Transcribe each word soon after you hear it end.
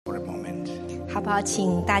好不好？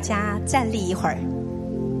请大家站立一会儿。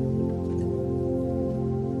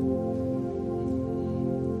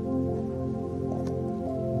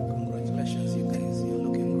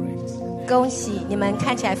恭喜你们，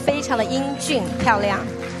看起来非常的英俊漂亮。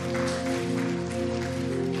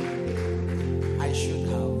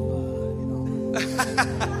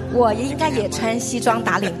我应该也穿西装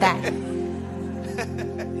打领带。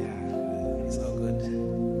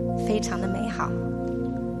非常的美好。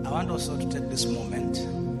I want also to take this moment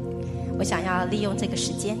我想要利用这个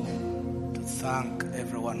时间 to thank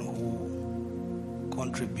everyone who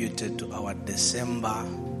contributed to our December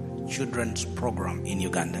children's program in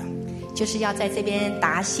Uganda. 就是要在这边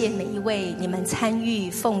答谢每一位你们参与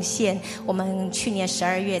奉献我们去年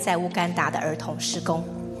12月在乌干达的儿童事工。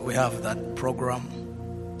 We have that program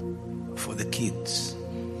for the kids.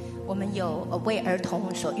 我们有为儿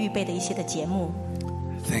童所预备的一些的节目。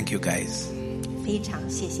 Thank you guys. 非常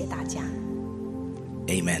谢谢大家。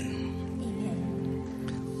 Amen.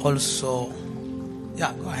 Also,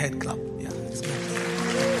 yeah, go ahead, clap. Yeah, let's go.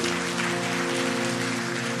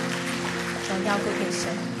 荣耀归给神。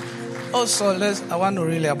 Also, I want to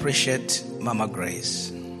really appreciate Mama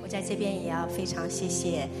Grace 我在这边也要非常谢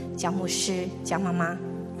谢江牧师、江妈妈，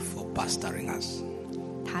 for pastoring us,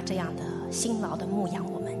 她这样的辛劳的牧养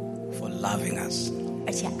我们， for loving us.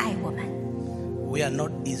 而且爱我们。 We are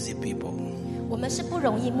not easy people. 我们是不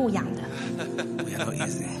容易牧养的， We are not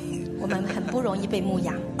easy. 我们很不容易被牧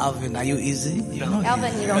养。 Alvin, are you easy? You're not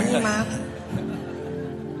Alvin， 你容易吗？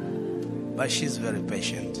 But she's very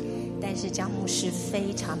patient. 但是江牧师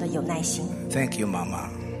非常的有耐心。 Thank you, Mama.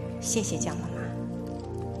 谢谢江妈妈。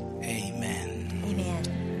 Amen. Amen。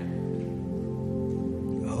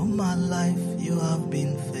 All my life you have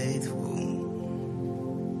been faithful.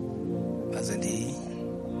 Hasn't he?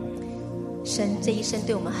 神这一生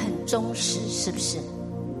对我们很忠实，是不是？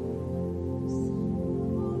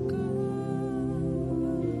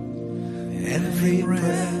 Every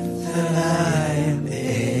breath that I am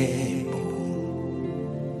able,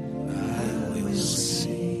 I will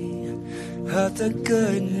sing of the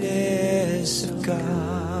goodness of God.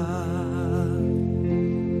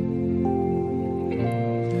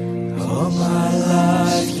 All my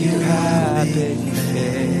life you have been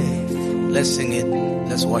faithful. Let's sing it.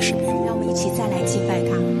 Let's worship Him. 让我们一起再来敬拜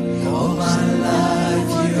他。 All my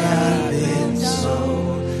life you have been so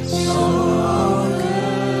good.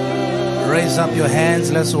 Raise up your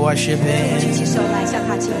hands, let's worship 举 Him. 起手来向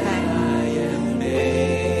他敬拜。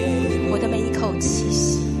我的每一口气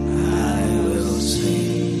息， I will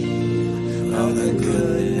sing of the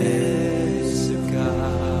goodness of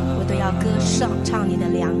God. 我都要歌唱你的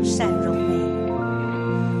良善荣美。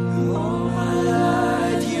 All my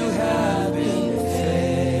life you have been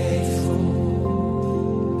faithful.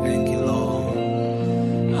 Thank you, Lord.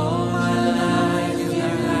 All my life you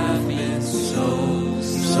have been so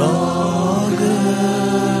good.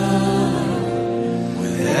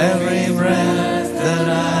 With every breath that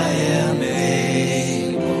I am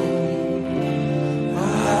able,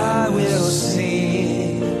 I will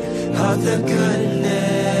sing of the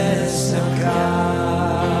goodness of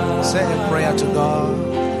God. Say a prayer to God.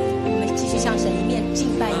 我们继续向神一面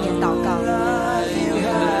敬拜一面祷告。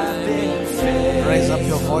 Raise up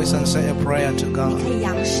your voice and say a prayer to 你 God. 可以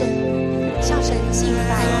扬声向神敬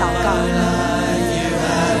拜祷告。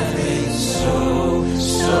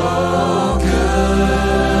 So good.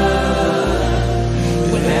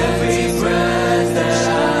 With every breath that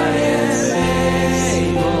I am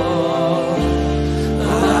able,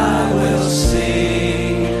 I will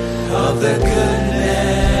sing of the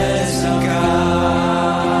goodness of God.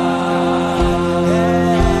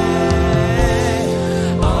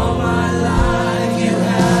 All my life you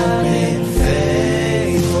have been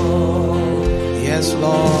faithful. Yes,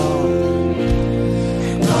 Lord.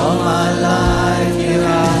 All my life you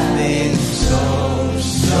have been so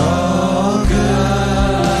good.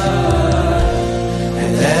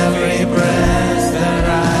 And every breath that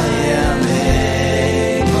I am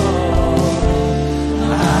able,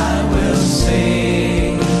 I will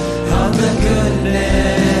sing of the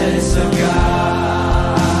goodness of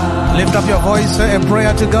God. Lift up your voice, say a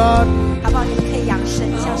prayer to God. 好不好？你们可以扬声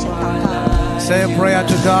向神祷告。 Say a prayer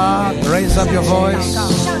to God. Raise up your 向神祷 voice. 告，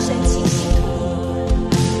向神倾心吐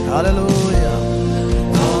意。 Hallelujah.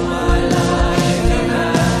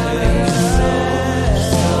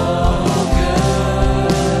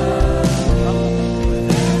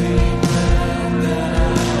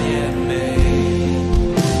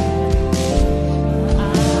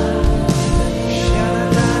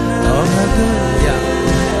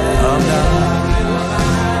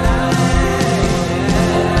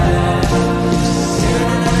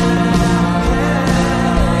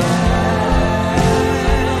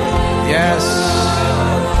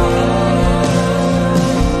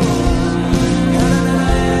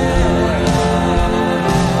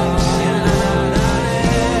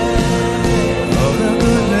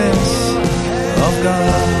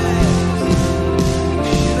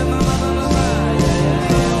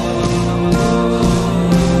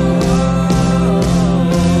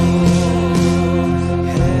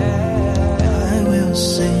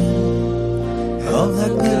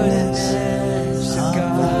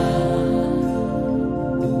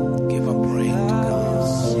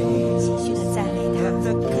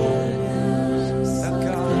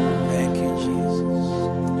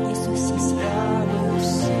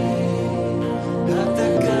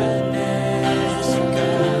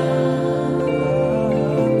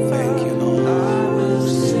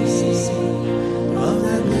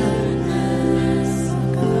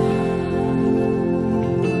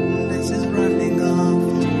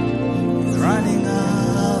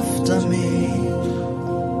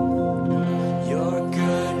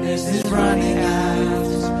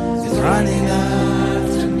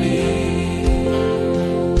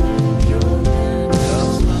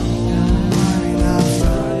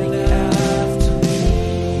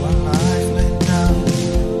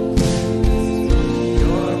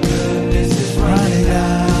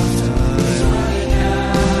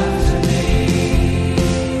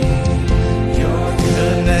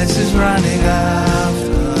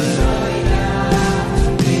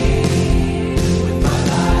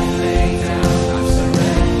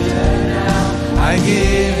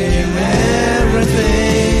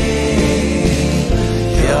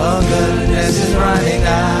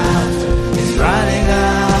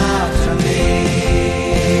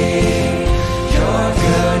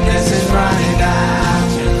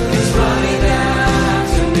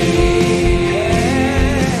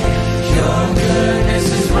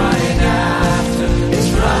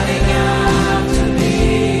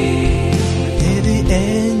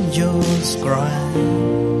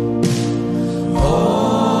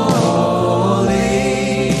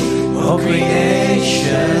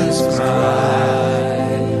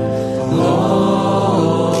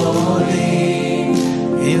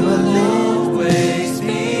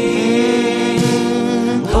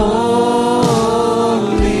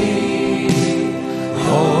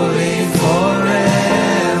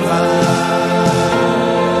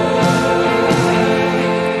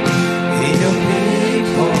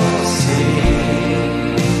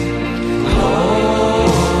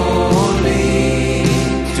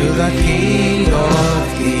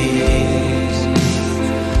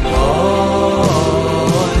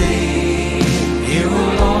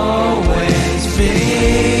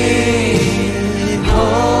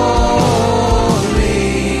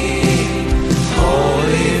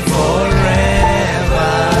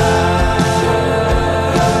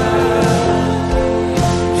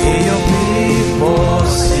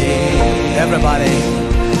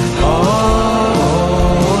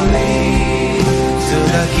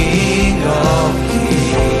 King of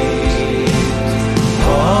Kings.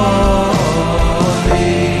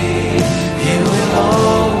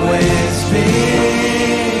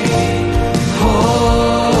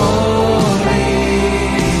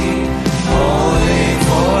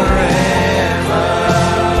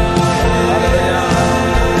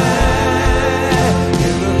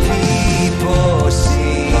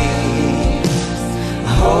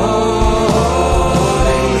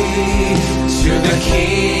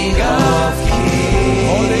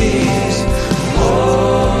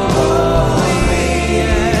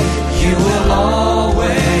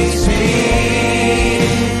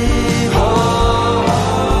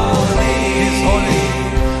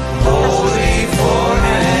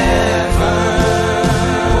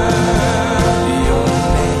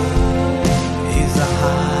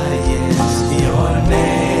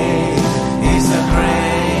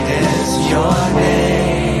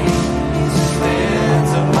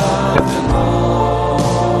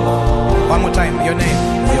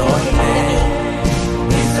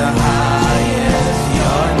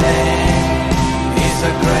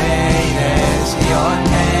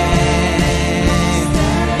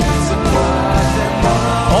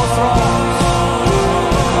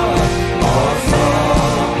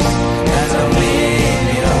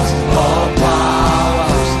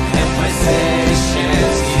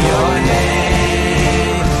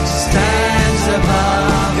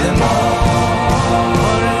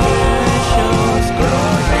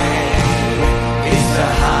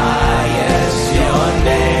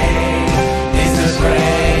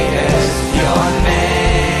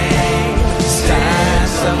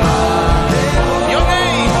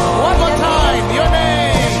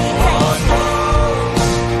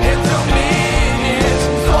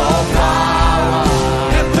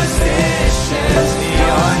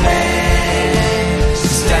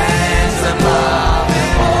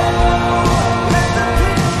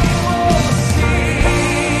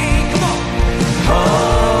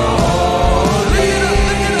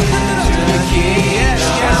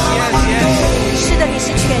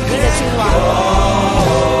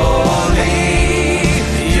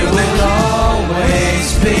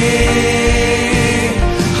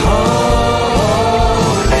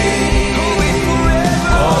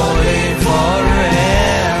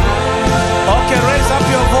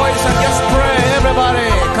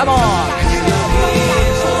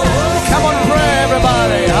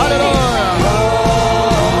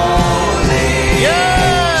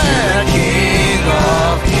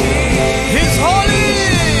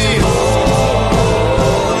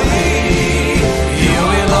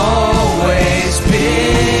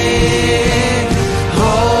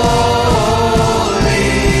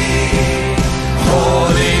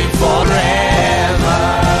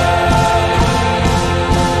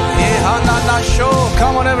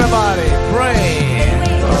 Everybody pray.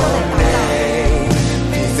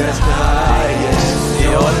 Jesus highest,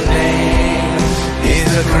 your name is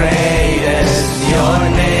the greatest, your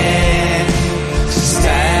name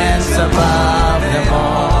stands above them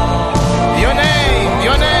all. Your name,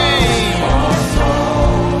 your name. All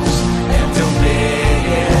thrones and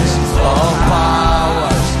dominions, all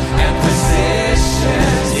powers and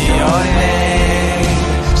positions, your name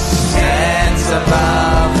stands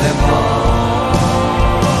above them all.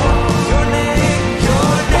 Your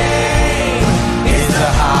name is the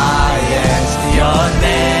highest, your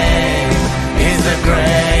name is the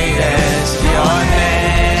greatest, your name.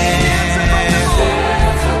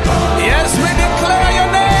 Yes, we declare your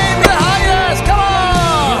name the highest. Come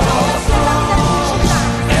on.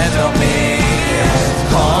 And dominion,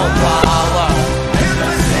 all power and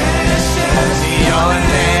positions, your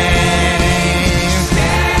name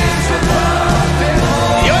stands above them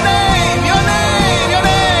all. Your name, your name, your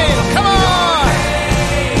name. Come on.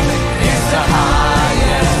 It's the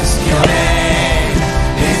highest, your name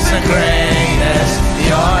is the greatest,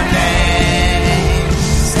 your name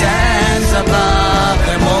stands above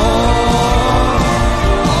them all.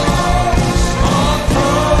 All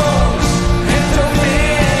thrones and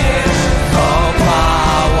dominions, all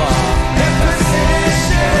power and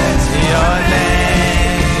positions, your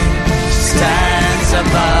name stands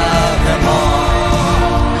above them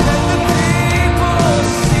all. Let the people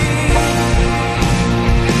sing,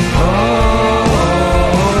 holy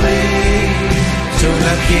to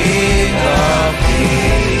the King of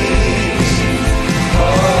Kings.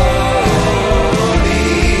 Holy,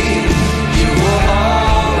 you will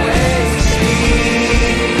always be.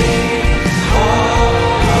 Holy,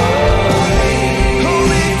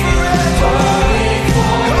 holy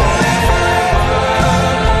forever,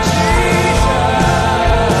 Jesus.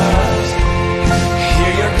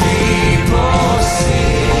 Hear your people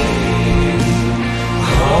sing.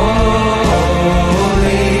 Holy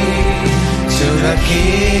to the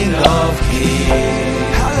King of Kings.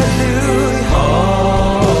 Hallelujah.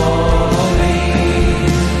 Holy,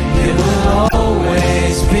 you will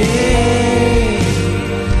always be.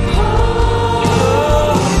 Holy,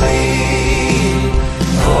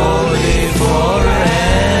 holy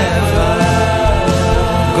forever.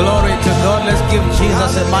 Glory to God. Let's give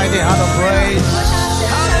Jesus a mighty hand of praise.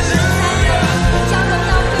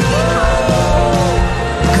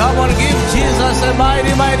 Come on, give Jesus a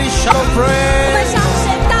mighty, mighty shout of 我们 praise. 向神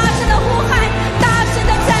大声的呼喊，大声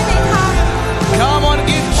的赞美他。 Come on,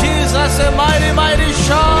 give Jesus a mighty, mighty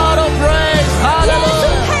shout of praise. 耶稣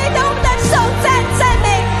Hallelujah. 配得我们的颂赞赞美，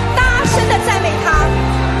大声的赞美他。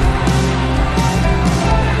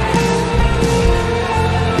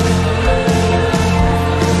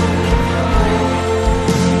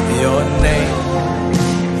 Your name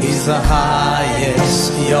is the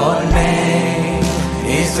highest, your name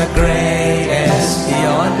is the greatest,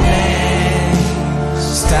 your name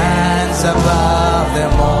stands above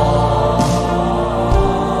them all.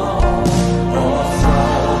 All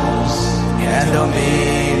thrones and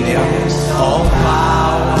dominions, all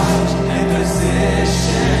powers and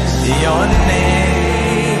positions, your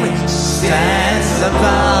name stands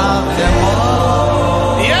above them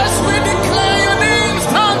all. Yes, we declare your name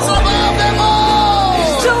stands above them all.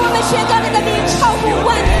 主，我们宣告你的名超乎万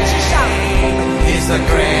民之上。 Is the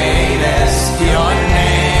greatest, your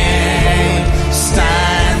name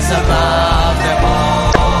stands above them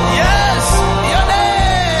all. Yes, your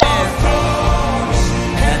name.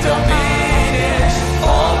 And dominions,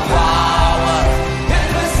 all power and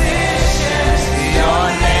positions, your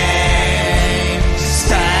name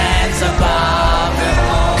stands above them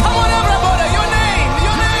all. Come on, everybody, your name,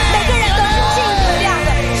 your 每个人 name. 都是尽力量的，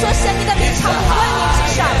说神你的名超乎万民之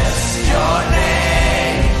上。 Your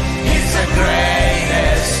name is the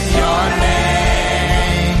greatest, your name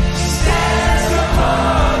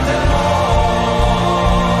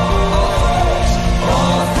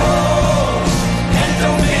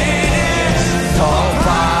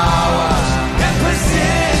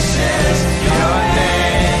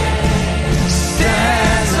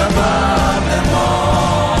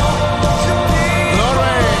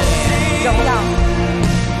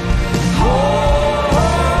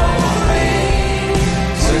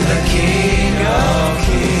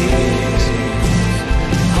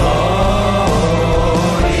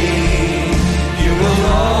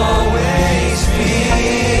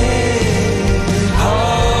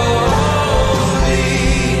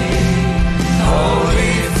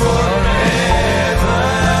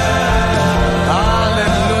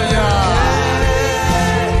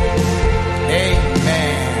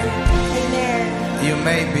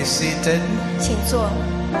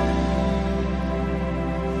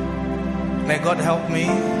May God help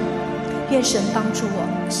me 愿神帮助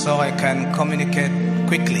我， so I can communicate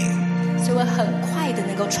quickly. 所以我很快的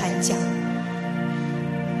能够传讲。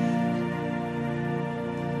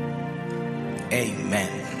 Amen.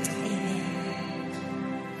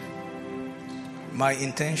 My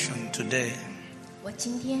intention today 我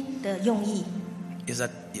今天的用意 is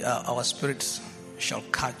that our spirits shall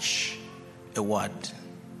catch a word.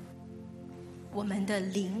 我们的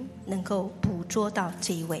灵能够捕捉到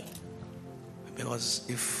这一位， Because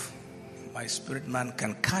if my spirit man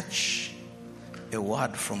can catch a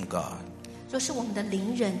word from God, 若是我们的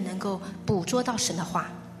灵人能够捕捉到神的话，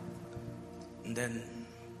 then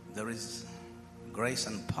there is grace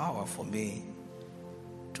and power for me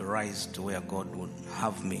to rise to where God would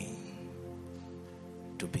have me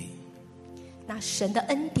to be. 那神的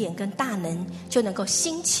恩典跟大能就能够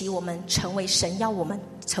兴起我们，成为神要我们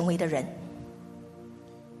成为的人。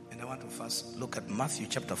 And I want to first look at Matthew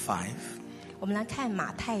chapter 5. 我们来看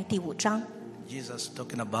马太第5章， Jesus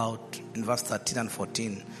talking about, in verse 13 and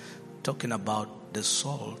 14, talking about the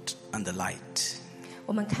salt and the light.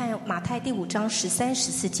 我们看马太第5章13、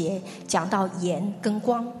14节，讲到盐跟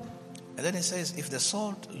光。 And then it says, if the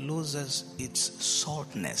salt loses its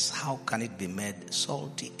saltness, how can it be made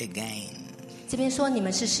salty again? 这边说，你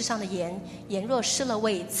们是世上的盐，盐若失了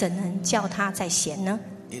味，怎能叫它再咸呢？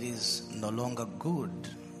 It is no longer good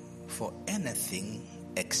for anything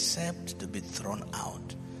except to be thrown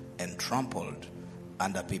out and trampled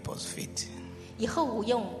under people's feet. 以后无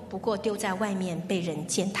用，不过丢在外面，被人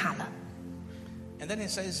践踏了。 And then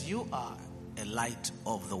it says, you are a light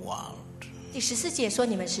of the world. 第14节说，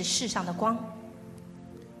你们是世上的光，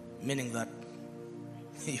 Meaning that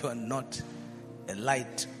you are not a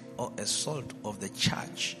light or a salt of the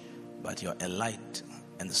church, but you are a light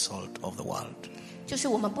and salt of the world. 就是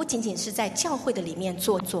我们不仅仅是在教会的里面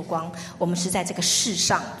做光，我们是在这个世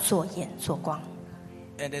上做盐做光。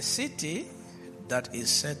 And a city that is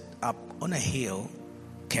set up on a hill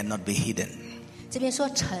cannot be hidden. 这边说，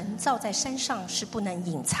城造在山上是不能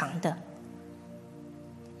隐藏的。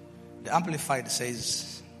 The Amplified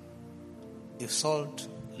says, if salt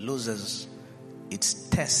loses its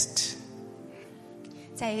taste,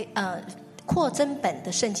 在扩增本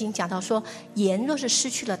的圣经讲到说，盐若是失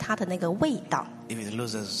去了它的那个味道， if it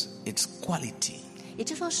loses its quality, 也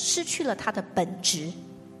就是说失去了它的本质，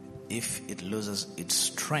 if it loses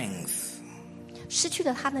its strength, 失去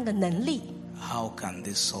了它那个能力， how can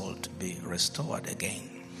this salt be restored again?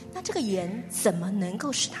 那这个盐怎么能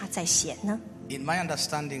够使它再咸呢？ In my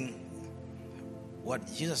understanding, what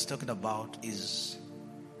Jesus is talking about is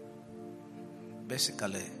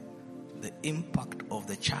basically the impact of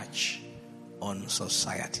the church on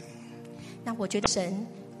society. 那我觉得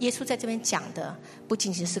耶稣在这边讲的，不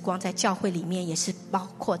仅仅是光在教会里面，也是包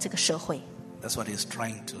括这个社会。 That's what he's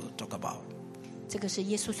trying to talk about. 这个是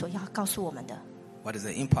耶稣所要告诉我们的。 What is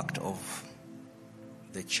the impact of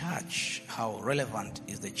the church? How relevant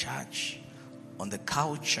is the church on the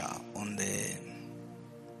culture, on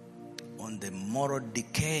the moral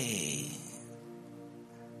decay,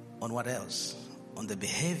 on what else? On the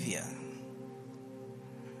behavior.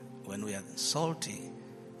 When we are salty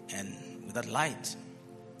and without light,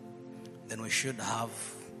 then we should have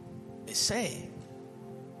a say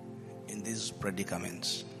in these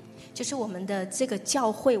predicaments. 就是我们的这个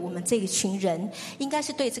教会，我们这一群人，应该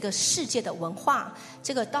是对这个世界的文化、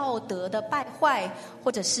这个道德的败坏，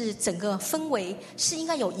或者是整个氛围，是应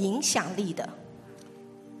该有影响力的。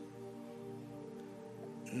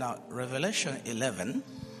Now, Revelation 11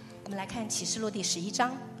我们来看启示录第11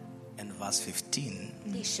章 and verse 15.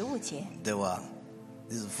 第15节， There were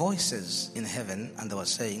these voices in heaven, and they were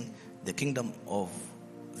saying, the kingdom of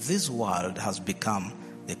this world has become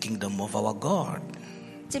the kingdom of our God.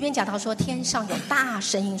 这边讲到说，天上有大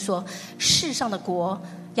声音说，世上的国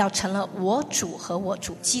要成了我主和我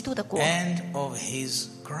主基督的国， And of his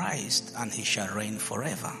Christ, and he shall reign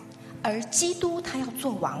forever. 而基督他要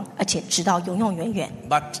做王，而且直到永永远远。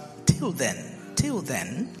 But till then,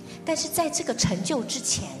 但是在这个成就之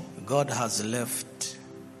前， God has left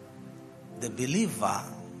the believer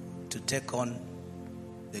to take on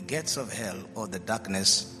the gates of hell or the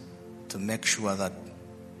darkness to make sure that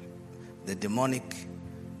the demonic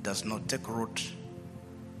does not take root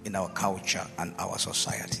in our culture and our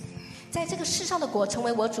society. 在这个世上的国成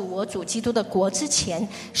为我主基督的国之前，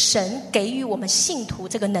神给予我们信徒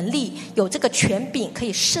这个能力，有这个权柄，可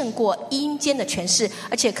以胜过阴间的权势，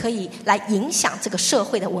而且可以来影响这个社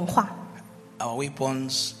会的文化。 Our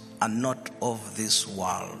weapons are not of this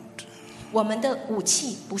world. 我们的武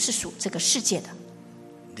器不是属这个世界的，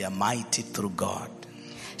 They are mighty through God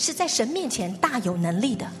是在神面前大有能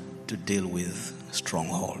力的， to deal with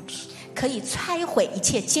strongholds. 可以拆毁一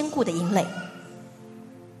切坚固的营垒。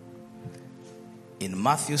In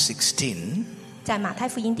Matthew 16, 在马太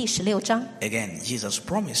福音第16章， again, Jesus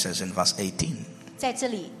promises in verse 18. 在这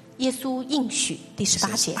里耶稣应许第 He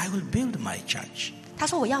 18 says, 节， I will build my church. 他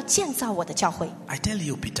说我要建造我的教会。 I tell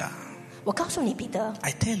you, Peter. 我告诉你彼得，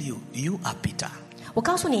 I tell you, you are Peter. 我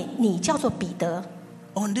告诉你，你叫做彼得，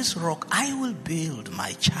 On this rock, I will build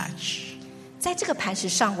my church. 在这个磐石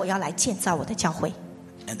上我要来建造我的教会，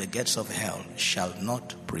 And the gates of hell shall not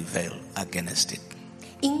prevail against it.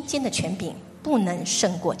 阴间的权柄不能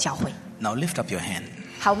胜过教会。 Now lift up your hand.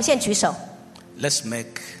 好，我们现在举手， Let's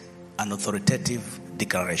make an authoritative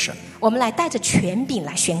declaration. 我们来带着权柄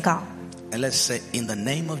来宣告。 And let's say, in the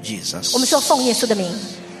name of Jesus, 我们说奉耶稣的名，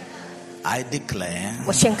 I declare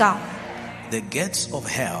我宣告， the gates of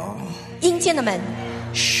hell 阴间的门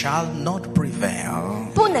shall not prevail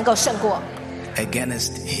不能够胜过，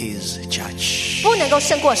 against his church. 不能够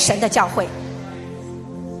胜过神的教会。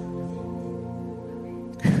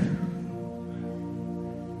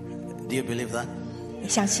 Do you believe that? 你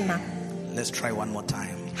相信吗？ Let's try one more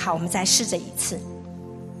time. 好，我们再试着一次。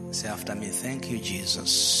 Say after me, thank you, 说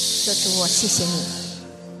Jesus. 主，我谢谢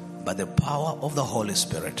你， By the power of the Holy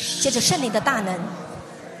Spirit, 借着圣灵的大能，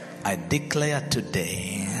 I declare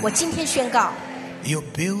today, 我今天宣告， you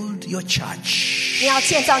build your church, 你要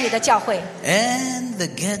建造你的教会， and the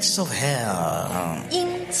gates of hell 阴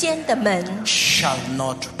间的门 shall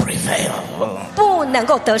not prevail. 不能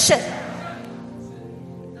够得胜。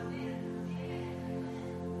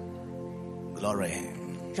 Glory.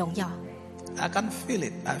 荣耀， I can feel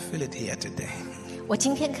it. I feel it here today. 我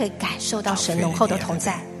今天可以感受到神浓厚的同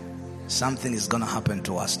在。 Something is going to happen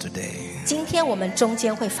to us today. 今天我们中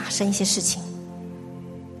间会发生一些事情。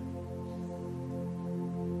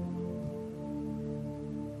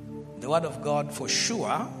 The word of God, for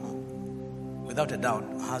sure, without a doubt,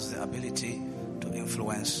 has the ability to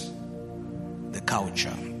influence the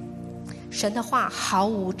culture. 神的话毫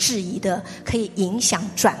无质疑的可以影响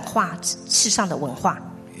转化世上的文化，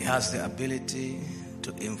 It has the ability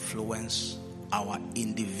to influence our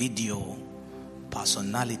individual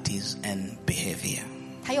personalities and behavior.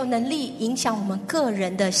 它有能力影响我们个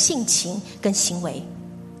人的性情跟行为。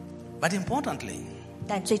 But importantly,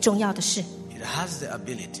 但最重要的是， it has the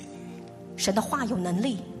ability 神的话有能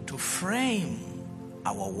力 to frame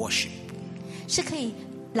our worship. 是可以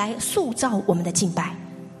来塑造我们的敬拜。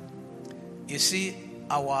 You see,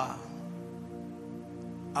 our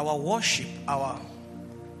worship, our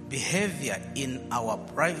behavior in our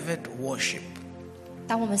private worship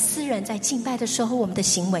当我们私人在敬拜的时候，我们的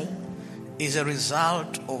行为 is a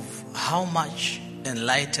result of how much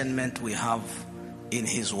enlightenment we have in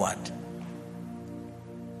His Word.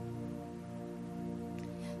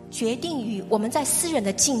 决定于我们在私人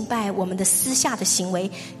的敬拜，我们的私下的行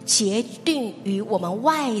为，决定于我们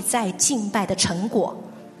外在敬拜的成果。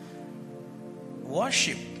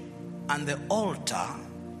 Worship and the altar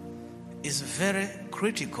is very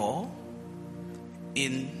critical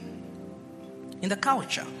in the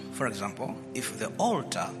culture. For example, if the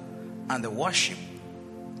altar and the worship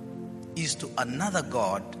is to another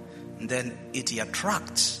god, then it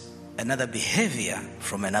attracts another behavior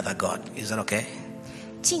from another god. Is that okay?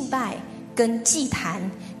 敬拜跟祭坛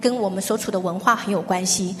跟我们所处的文化很有关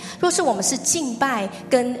系。若是我们是敬拜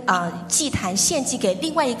跟祭坛献祭给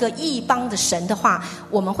另外一个异邦的神的话，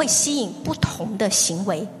我们会吸引不同的行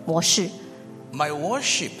为模式。 My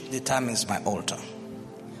worship determines my altar.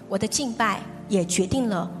 我的敬拜也决定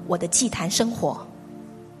了我的祭坛生活。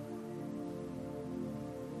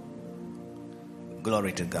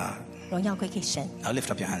 Glory to God. 荣耀归给神。 Now lift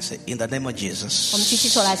up your hands. Say, in the name of 我们举起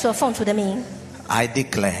Jesus, 手来说，奉主的名， I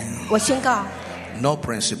declare 我宣告， no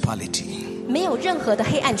principality 没有任何的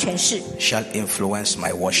黑暗权势 shall influence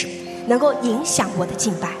my worship. 能够影响我的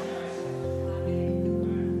敬拜。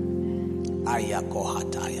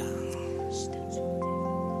 Ayakohataya.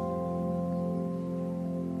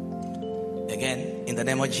 Again, in the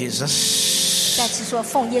name of Jesus, 再次说，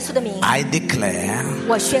奉耶稣的名， I declare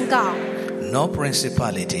我宣告， no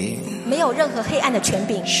principality 没有任何黑暗的权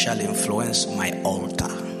柄 shall influence my altar.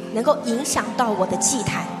 能够影响到我的祭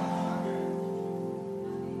坛。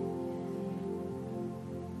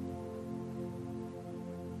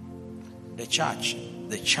 The church,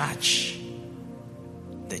 the church,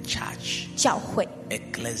 the church, 教会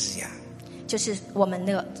ecclesia, 就是我们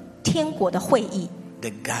的天国的会议，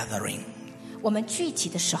 the gathering, 我们聚集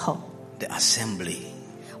的时候， the assembly,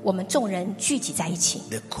 我们众人聚集在一起，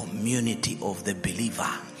 the community of the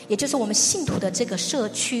believer 也就是我们信徒的这个社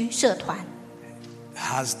区社团，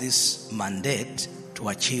 has this mandate to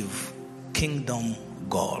achieve kingdom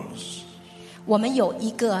goals. 我们有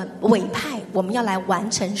一个委派，我们要来完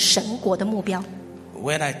成神国的目标。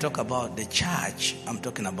When I talk about the church, I'm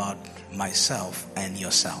talking about myself and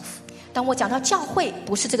yourself. 当我讲到教会，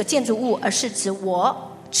不是这个建筑物，而是指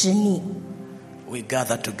我，指你。We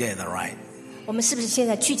gather together, right? 我们是不是现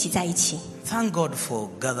在聚集在一起？ Thank God for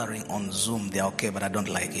gathering on Zoom. They're okay, but I don't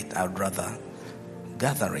like it. I would rather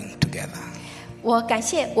gathering together. 我感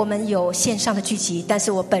谢我们有线上的聚集，但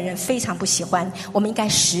是我本人非常不喜欢。我们应该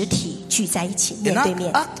实体聚在一起，面对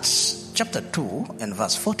面。 Acts chapter 2 and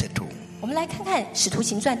verse 42. 我们来看看《使徒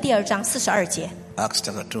行传》第2章42节。Acts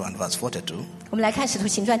chapter 2 and verse 42. 我们来看《使徒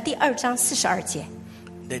行传》第2章42节。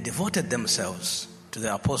They devoted themselves to the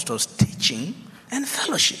apostles' teaching and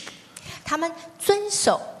fellowship. 他们遵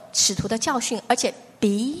守使徒的教训，而且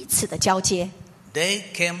彼此的交接。 They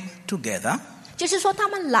came together 就是说，他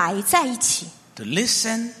们来在一起， to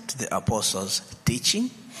listen to the apostles' teaching.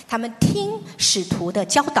 他们听使徒的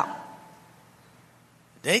教导，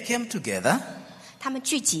 They came together 他们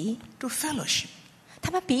聚集， to fellowship.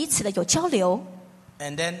 他们彼此的有交流。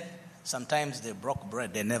 And then sometimes they broke bread.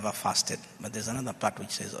 They never fasted. But there's another part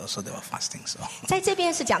which says also they were fasting. So. 在这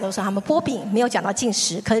边是讲到说他们剥饼，没有讲到禁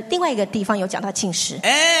食，可是另外一个地方有讲到禁食。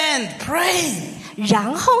 And praying.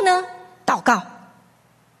 然后呢，祷告。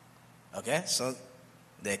 Okay, so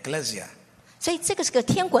the ecclesia 所以这个是个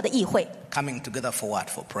天国的议会， coming together for what?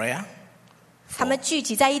 For prayer, 他们聚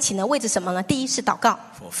集在一起呢，为着什么呢？第一是祷告，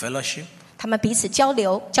 for fellowship, 他们彼此交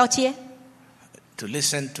流交接， to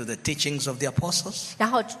listen to the teachings of the apostles.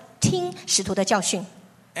 然后听使徒的教训。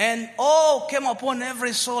 And all came upon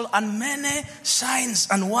every soul, and many signs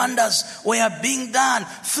and wonders were being done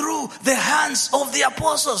through the hands of the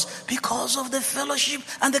apostles because of the fellowship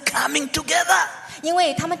and the coming together. 因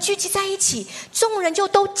为他们聚集在一起，众人就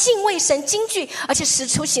都敬畏神惊惧，而且使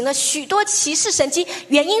徒行了许多奇事神迹。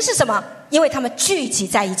原因是什么？因为他们聚集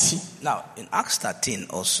在一起。 Now, in Acts 13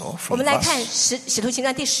 also, 我 from 们来看 verse, 使徒行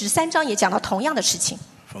传第13章也讲到同样的事情。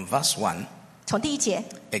 from verse 1, 从第1节，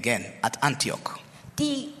 again, at Antioch,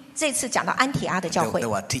 这次讲到安提阿的教 there, 会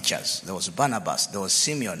there，were teachers. There was Barnabas, there was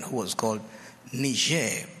Simeon, who was called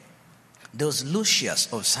Niger. There was Lucius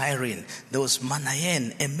of Cyrene. There was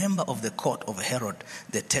Manaen, a member of the court of Herod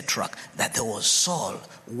the Tetrarch. That there was Saul.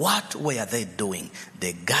 What were they doing?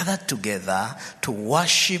 They gathered together to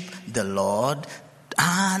worship the Lord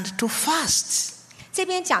and to fast. 这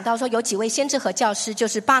边讲到说，有几位先知和教师，就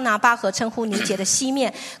是巴拿巴和称呼尼结的西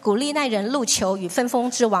面、古利奈人路求与分封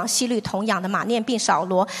之王希律同养的马念并扫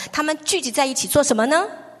罗，他们聚集在一起做什么呢？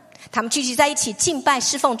他们聚集在一起敬拜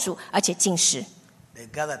侍奉主，而且禁食。 They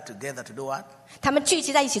gathered together to do what? 他们聚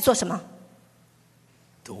集在一起做什么？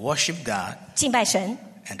 To worship God 敬拜神，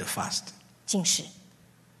 and to fast. 禁食。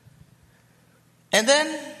 And then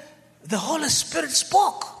the Holy Spirit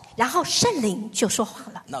spoke. 然后圣灵就说话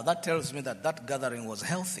了。 Now that tells me that that gathering was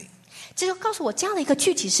healthy. 这就告诉我，这样的一个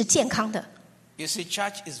聚集是健康的。 You see,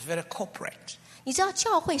 church is very corporate. 你知道，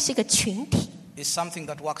教会是一个群体， It's something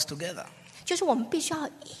that works together. 就是我们必须要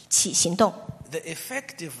一起行动。 The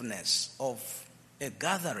effectiveness of a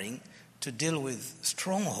gathering to deal with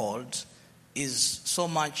strongholds is so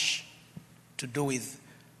much to do with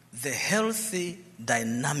the healthy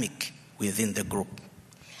dynamic within the group.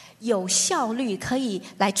 有效率可以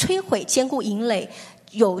来摧毁坚固营垒，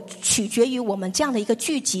取决于我们这样的一个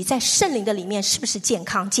聚集在圣灵的里面是不是健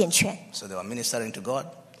康健全。 So they were ministering to God.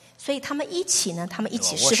 所以他们一起呢，他们一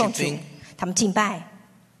起 They were 侍奉主 worshiping，他们敬拜，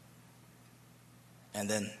 And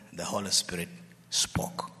then the Holy Spirit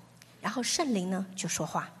spoke. 然后圣灵呢就说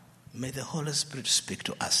话。 May the Holy Spirit speak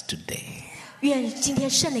to us today. 愿今天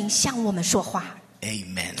圣灵向我们说话。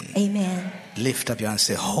 Amen. Amen。 Lift up your hand and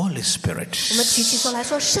say, Holy Spirit, 我们举起手来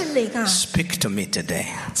说，圣灵啊， speak to me today.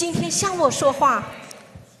 今天向我说话，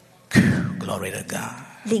 Glory to God.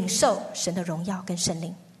 领受神的荣耀跟圣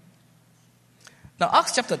灵。 Now,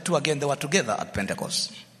 Acts chapter 2, again, they were together at Pentecost.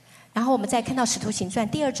 然后我们再看到使徒行传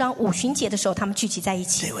第2章五旬节的时候，他们聚集在一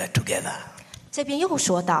起。 They were together 这边又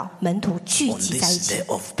说到门徒聚 on 集在一 this 起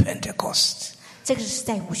day，of Pentecost. 这个是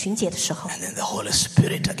在五旬节的时候， And then the Holy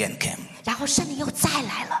Spirit again came. 然后圣灵又再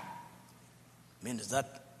来了。 Means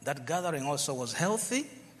that gathering also was healthy.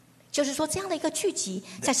 就是说，这样的一个聚集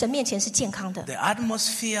在神面前是健康的， The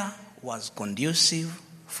atmosphere was conducive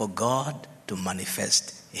for God to manifest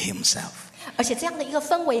Himself. 而且这样的一个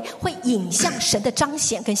氛围会引向神的彰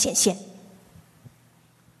显跟显现。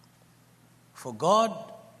 For God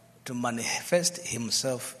to manifest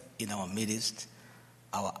Himself in our midst,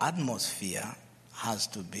 our atmosphere has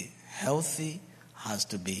to be healthy, has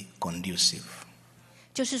to be conducive.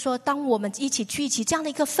 就是说，当我们一起聚集，这样的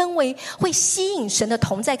一个氛围会吸引神的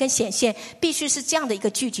同在跟显现，必须是这样的一个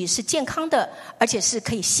聚集是健康的，而且是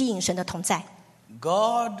可以吸引神的同在。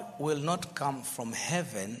God will not come from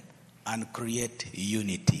heaven and create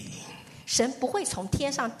unity. 神不会从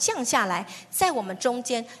天上降下来，在我们中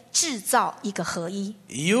间制造一个合一。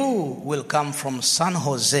You will come from San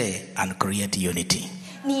Jose and create unity.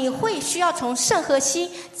 你会需要从圣荷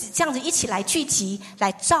西这样子一起来聚集，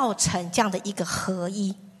来造成这样的一个合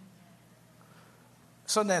一。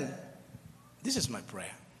So then, this is my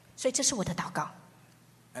prayer. 所以这是我的祷告，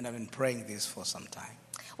 And I've been praying this for some time.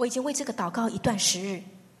 我已经为这个祷告一段时日。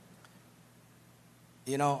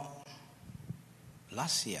You know,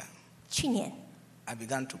 last year, 去年 I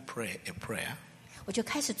began to pray a prayer, 我就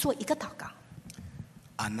开始做一个祷告，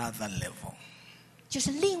 another level. 就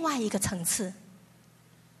是另外一个层次。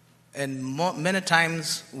And many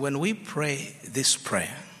times when we pray this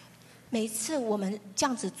prayer, 每一次我们这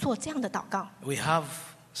样子做这样的祷告， we have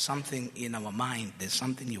something in our mind. There's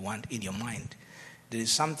something you want in your mind. There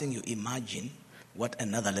is something you imagine what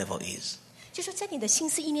another level is. 就是在你的心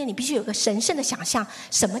思意念，你必须有个神圣的想象，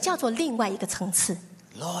什么叫做另外一个层次。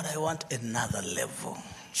 Lord, I want another level.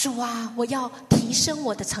 主啊，我要提升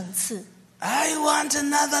我的层次， I want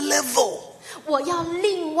another level. 我要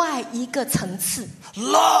另外一个层次。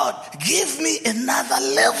 Lord, give me another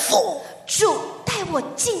level. 主带我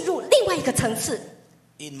进入另外一个层次，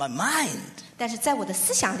 In my mind, 但是在我的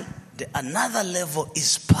思想里， the another level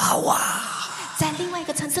is power, 在另外一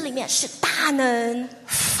个层次里面是大能，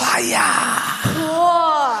 fire,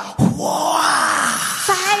 火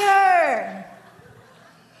wow.，fire。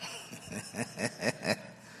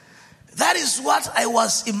 That is what I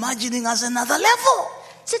was imagining as another level.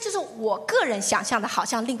 这就是我个人想象的，好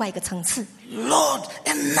像另外一个层次。 Lord,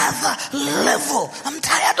 another level. I'm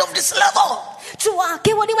tired of this level. 主啊，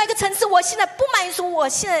给我另外一个层次，我现在不满足，我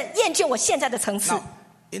现在厌倦我现在的层次。 Now,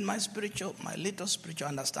 in my little spiritual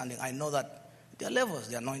understanding, I know that there are levels.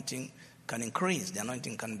 The anointing can increase. The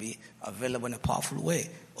anointing can be available in a powerful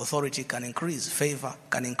way. Authority can increase. Favor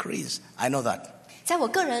can increase. I know that. 在我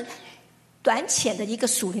个人短浅的一个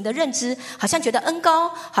属灵的认知，好像觉得恩高，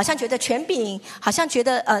好像觉得权柄，好像觉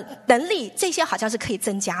得能力，这些好像是可以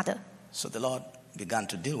增加的。 So the Lord began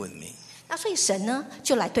to deal with me. 那所以神呢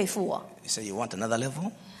就来对付我， He said, you want another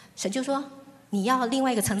level? 神就说你要另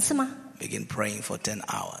外一个层次吗？ Begin praying for 10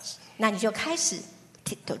 hours. 那你就开始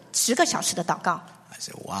10个小时的祷告， I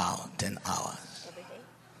said, wow, 10 hours.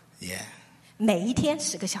 Yeah. 每一天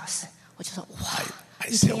10个小时，我就说哇， I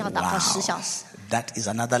一 said, 天要祷告wow, 10小时。 that is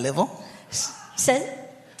another level? 神，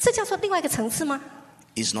这叫做另外一个层次吗？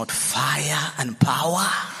 It's not fire and power.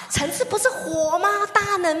 层次不是火吗？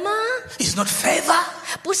大能吗？ It's not favor.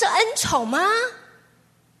 不是恩宠吗？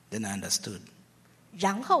 Then I understood.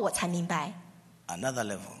 然后我才明白， Another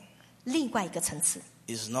level 另外一个层次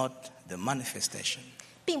is not the manifestation,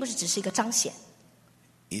 并不是只是一个彰显，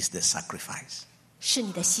 it's the sacrifice. 是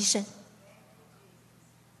你的牺牲。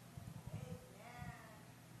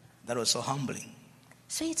 That was so humbling.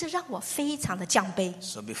 所以这让我非常的降卑。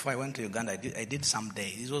 So before I went to Uganda, I did some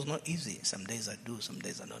days. It was not easy. Some days I do, some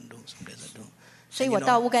days I don't do, some days I do. 所以我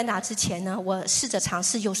到乌干达之前呢，我试着尝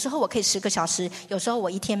试，有时候我可以10个小时，有时候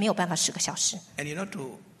我一天没有办法10个小时。 And you know,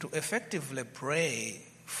 to effectively pray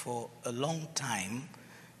for a long time,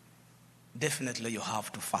 definitely you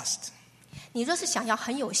have to fast. 你若是想要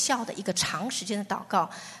很有效的一个长时间的祷告，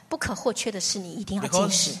不可或缺的是你一定要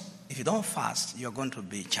禁食。 Because if you don't fast, you're going to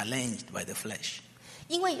be challenged by the flesh.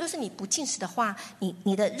 因为若是你不禁食的话，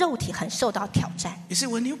你的肉体很受到挑战。 You see,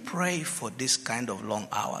 when you pray for this kind of long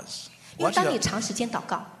hours, 因为当你长时间祷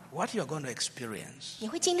告， what you're going to experience? 你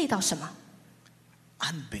会经历到什么？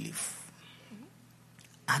 Unbelief.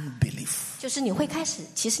 Unbelief. 就是你会开始，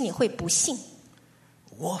其实你会不信，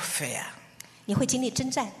 Warfare. 你会经历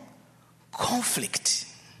征战， Conflict.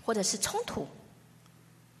 或者是冲突。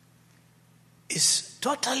 Is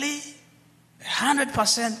totally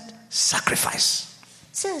 100% sacrifice.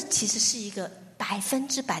 这其实是一个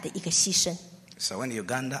100%的一个牺牲。 So when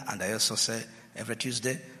Uganda, and I also say every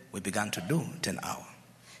Tuesday, we began to do 10 hours.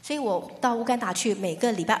 所以我到乌干达去，每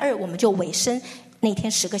个礼拜2我们就尾声那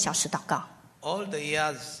天10个小时祷告。 All the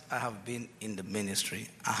years I have been in the ministry,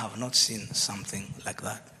 I have not seen something like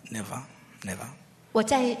that. Never, never. 我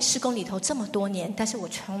在事工里头这么多年，但是我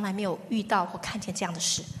从来没有遇到或看见这样的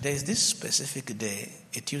事。 There is this specific day,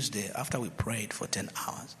 a Tuesday, after we prayed for 10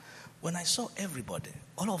 hours, when I saw everybody,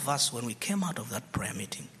 all of us, when we came out of that prayer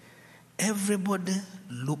meeting, everybody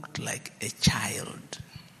looked like a child.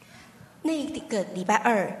 那个礼拜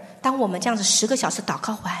二，当我们这样子10个小时祷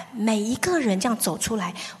告完，每一个人这样走出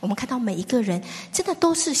来，我们看到每一个人真的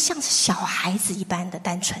都是像是小孩子一般的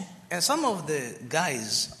单纯。And some of the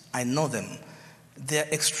guys, I know them, they're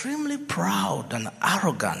extremely proud and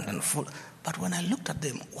arrogant and full. But when I looked at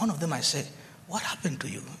them, one of them I said, what happened to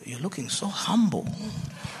you? You're looking so humble.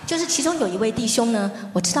 就是其中有一位弟兄呢，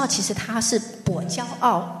我知道其实他是跛骄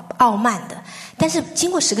傲慢的，但是经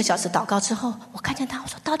过10个小时祷告之后，我看见他，我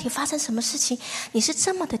说到底发生什么事情？你是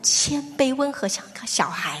这么的谦卑温和，像个小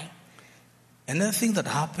孩。Another thing that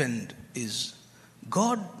happened is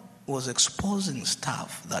God was exposing stuff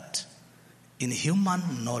that in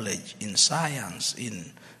human knowledge, in science,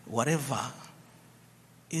 in whatever,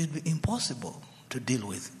 is impossible to deal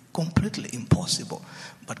with, completely impossible.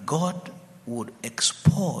 But God would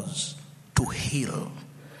expose to heal.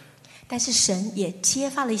 但是神也揭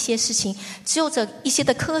发了一些事情，只有这一些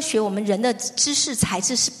的科学，我们人的知识才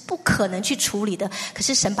智是不可能去处理的。可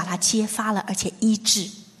是神把它揭发了，而且医治。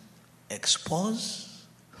Expose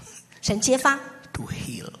神揭发 to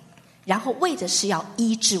heal. 然后为的是要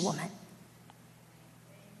医治我们。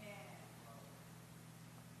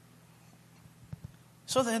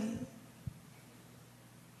So then,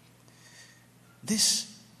 this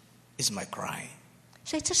is my cry.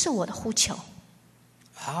 所以这是我的呼求。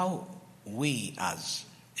How we as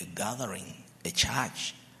a gathering, a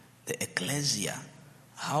church, the ecclesia,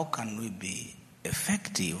 how can we be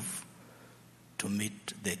effective to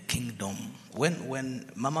meet the kingdom? When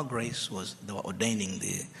Mama Grace they were ordaining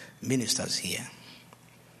the ministers here.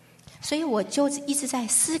 所以我就一直在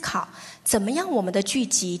思考，怎么样我们的聚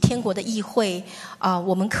集天国的议会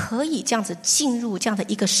我们可以这样子进入这样的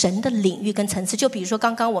一个神的领域跟层次。就比如说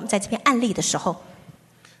刚刚我们在这边案例的时候，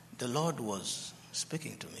 The Lord was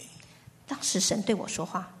speaking to me. 当时神对我说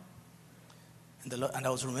话， And I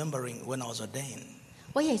was remembering when I was ordained.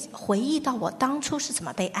 我也回忆到我当初是怎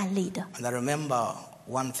么被案例的。 And I remember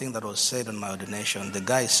one thing that was said on my ordination. The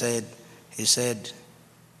guy said,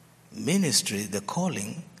 ministry, the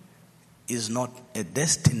calling, is not a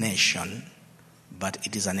destination, but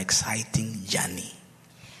it is an exciting journey.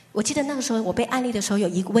 我记得那个时候我被案例的时候，有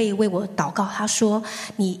一位为我祷告，他说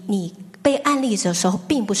你被案例的时候，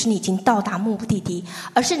并不是你已经到达目的地，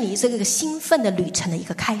而是你这个兴奋的旅程的一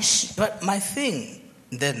个开始。 But my thing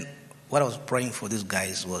then, what I was praying for these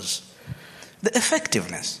guys was the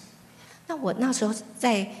effectiveness. 那我那时候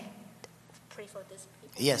在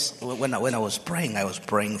Yes, when I was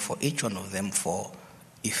praying for each one of them for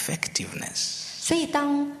effectiveness. 所以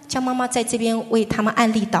当江妈妈在这边为他们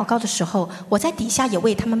案例祷告的时候，我在底下也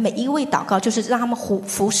为他们每一位祷告，就是让他们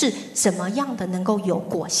服侍怎么样的能够有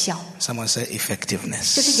果效。 Someone say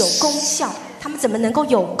effectiveness. 就是有功效，他们怎么能够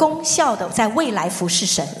有功效的在未来服侍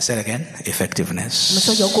神？ Say it again, 我们 effectiveness.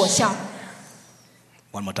 说有果效。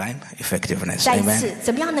 One more time, effectiveness. 再一次 Amen.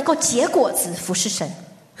 怎么样能够结果子服侍神？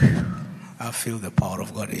 I feel the power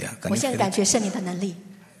of God here. Can 我 you 现在 feel 感 it? 觉圣灵的能力。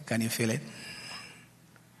 Can you feel it?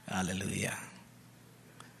 Hallelujah.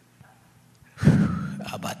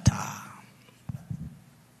 Abata.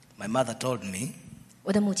 My mother told me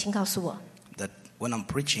我的母亲告诉我， that when I'm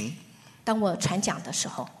preaching, 当我传讲的时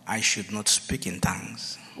候， I should not speak in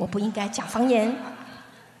tongues. 我不应该讲方言。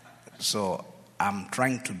 So I'm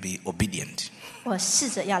trying to be obedient. 我试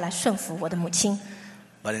着要来顺服我的母亲，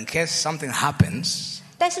 But in case something happens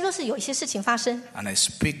但是若是有一些事情发生， and I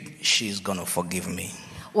speak, she's going to forgive me.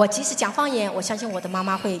 我即使讲方言，我相信我的妈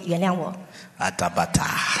妈会原谅我。 Atabata.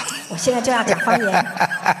 我现在就要讲方言。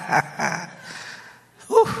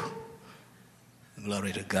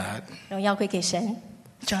 Glory to God. 荣耀归给神。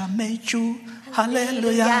 Jameju.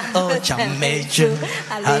 Hallelujah. Oh, Jameju.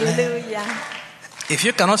 哈利路亚。 If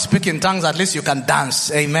you cannot speak in tongues, at least you can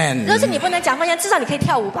dance. Amen. 若是你不能讲方言，至少你可以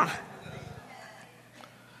跳舞吧。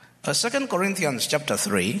 2 Corinthians chapter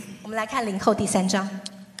 3. 我们来看林后第3章，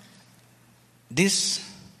 This,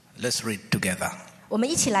 let's read together. 我们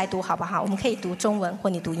一起来读好不好？我们可以读中文，或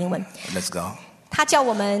你读英文。 Let's go. 他叫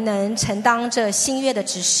我们能承当这新约的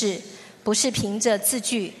指示，不是凭着字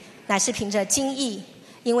句，乃是凭着经意。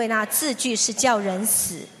因为那字句是叫人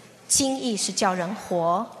死，经意是叫人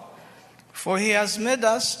活。 For he has made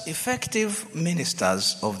us effective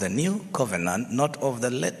ministers of the new covenant, not of the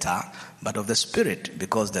letter, but of the Spirit,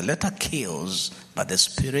 because the letter kills, but the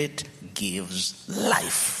Spirit gives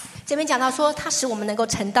life. 这边讲到说，他使我们能够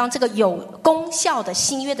承当这个有功效的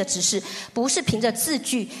新约的指示，不是凭着字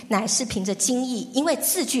句，乃是凭着经意。因为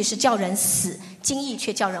字句是叫人死，经意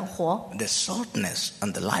却叫人活。 The saltness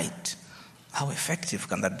and the light, how effective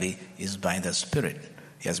can that be? Is by the Spirit.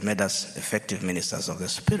 He has made us effective ministers of the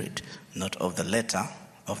Spirit, not of the letter,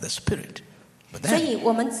 of the Spirit. 所以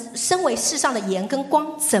我们身为世上的盐跟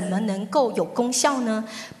光，怎么能够有功效呢？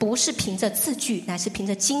不是凭着字句，乃是凭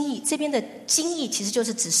着经意。这边的经意其实就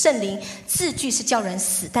是指圣灵，字句是叫人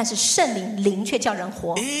死，但是圣灵灵却叫人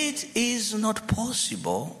活。 It is not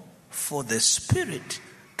possible for the Spirit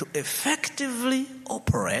to effectively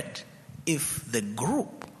operate if the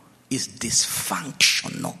group is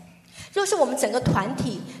dysfunctional. 若是我们整个团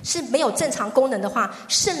体是没有正常功能的话，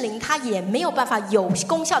圣灵它也没有办法有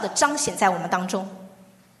功效的彰显在我们当中。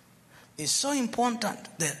 It's so important,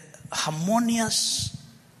 the harmonious,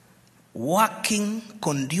 working,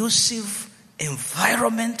 conducive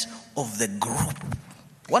environment of the group.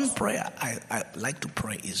 One prayer I like to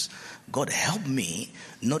pray is, God help me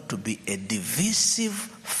not to be a divisive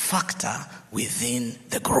factor within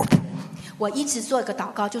the group. 我一直做一个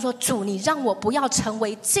祷告，就说主，你让我不要成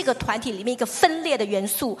为这个团体里面一个分裂的元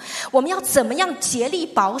素。我们要怎么样竭力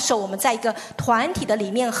保守我们在一个团体的里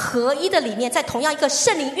面，合一的里面，在同样一个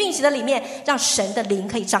圣灵运行的里面，让神的灵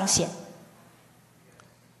可以彰显。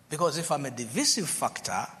 Because if I'm a divisive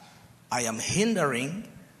factor, I am hindering.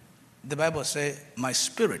 The Bible says, my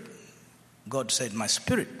spirit, God said, my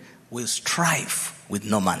spirit will strive with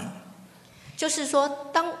no man. 就是说，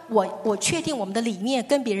当我确定我们的理念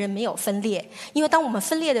跟别人没有分裂，因为当我们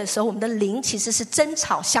分裂的时候，我们的灵其实是争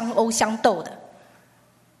吵、相殴、相斗的。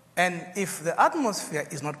 And if the atmosphere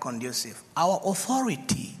is not conducive, our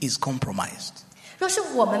authority is compromised. 若是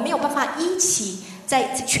我们没有办法一起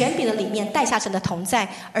在权柄的里面带下神的同在，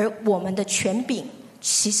而我们的权柄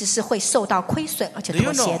其实是会受到亏损而且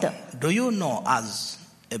妥协的。 Do you know as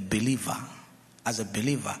a believer,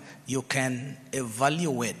 you can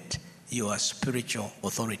evaluate your spiritual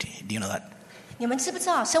authority? Do you know that? 你们知不知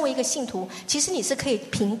道，身为一个信徒，其实你是可以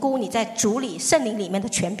评估你在主里、圣灵里面的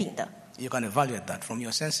权柄的。 You can evaluate that from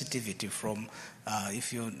your sensitivity, from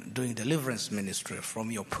if you're doing deliverance ministry,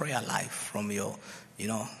 from your prayer life, from your,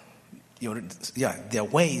 there are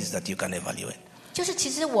ways that you can evaluate. 就是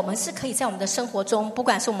其实我们是可以在我们的生活中，不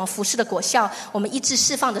管是我们服事的果效，我们医治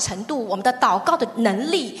释放的程度，我们的祷告的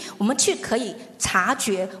能力，我们去可以察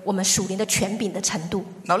觉我们属灵的权柄的程度。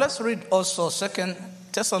 Now let's read also 2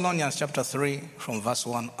 Thessalonians chapter 3 from verse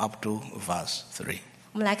 1 up to verse 3.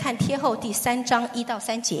 我们来看帖后第3章1到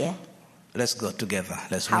3节。 Let's go together.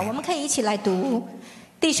 Let's 好， read. 我们可以一起来读。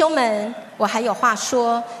弟兄们，我还有话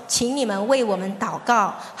说，请你们为我们祷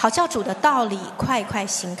告，好叫主的道理快快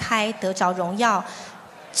行开，得着荣耀，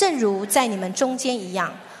正如在你们中间一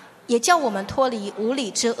样，也叫我们脱离无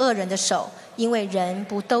理之恶人的手，因为人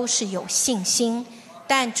不都是有信心，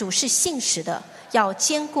但主是信实的，要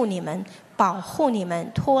坚固你们，保护你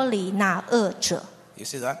们，脱离那恶者。 You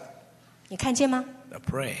see that? 你看见吗？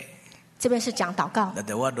 Pray 这边是讲祷告， that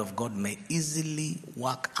the word of God may easily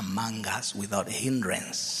work among us without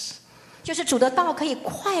hindrance. 就是主的道可以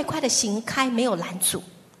快快的行开，没有拦阻。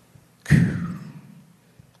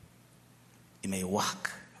 It may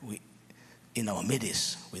work in our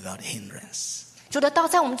midst without hindrance. 主的道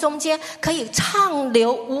在我们中间可以畅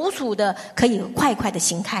流无阻的，可以快快的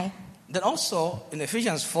行开。 Then also in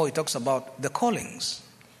Ephesians 4 it talks about the callings.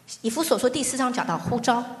 以弗所说第4章讲到呼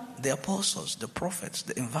召， The apostles, the prophets,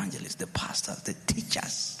 the evangelists, the pastors, the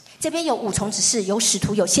teachers. 这边有5重指示，有使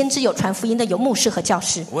徒，有先知，有传福音的，有牧师和教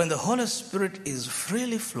师。 When the Holy Spirit is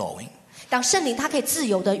freely flowing, 当圣灵它可以自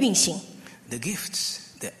由的运行， the gifts,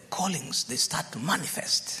 the callings, they start to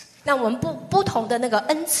manifest. 那我们不同的那个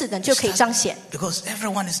恩赐呢，就可以彰显。 Because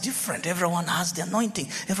everyone is different. Everyone has the anointing.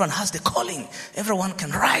 Everyone has the calling. Everyone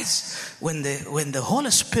can rise. When the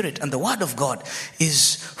Holy Spirit and the Word of God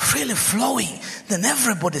is freely flowing, then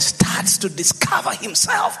everybody starts to discover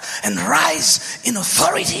himself and rise in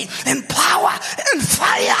authority and power and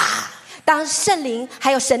fire. 当圣灵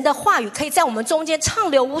还有神的话语可以在我们中间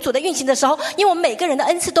畅流无阻的运行的时候，因为我们每个人的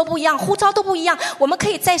恩赐都不一样，呼召都不一样，我们可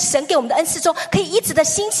以在神给我们的恩赐中，可以一直的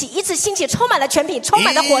兴起，一直兴起，充满了权柄，充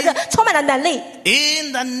满了火热，充满了能力。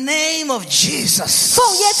 In the name of Jesus,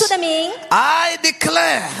 奉耶稣的名， I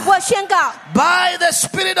declare 我宣告， by the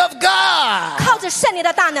Spirit of God, 靠着圣灵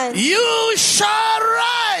的大能， you shall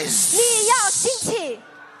rise. 你要兴起。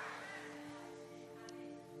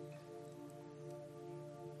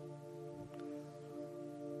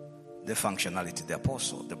 The functionality, the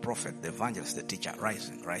apostle, the prophet, the evangelist, the teacher,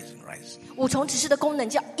 rising. 5重指示的功能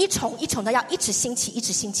叫一重一重的要一直兴起，一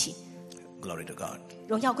直兴起。 Glory to God.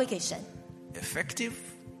 荣耀归给神， Effective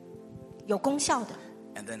有功效的，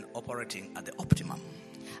 and then operating at the optimum.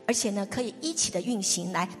 而且呢，可以一起的运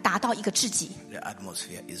行来达到一个至极。 The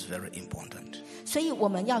atmosphere is very important. 所以我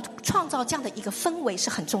们要创造这样的一个氛围是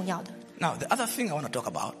很重要的。 Now, the other thing I want to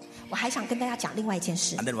talk about, 我还想跟大家讲另外一件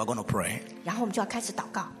事， and then we're going to pray, 然后我们就要开始祷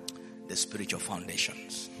告。 the spiritual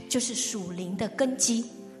foundations. 就是属灵的根基。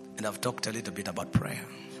 And I've talked a little bit about prayer.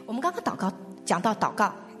 我们刚刚讲到祷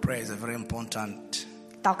告， Prayer is a very important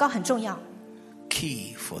祷告很重要，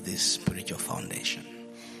 key for this spiritual foundation.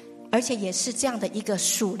 而且也是这样的一个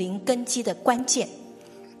属灵根基的关键。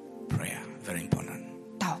 Prayer, very important.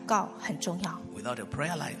 祷告很重要， Without a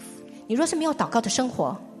prayer life, 你若是没有祷告的生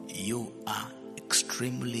活， you are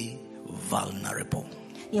extremely vulnerable.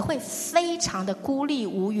 你会非常的孤立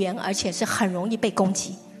无援，而且是很容易被攻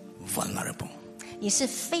击。 Vulnerable. 你是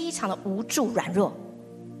非常的无助软弱。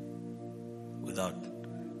 Without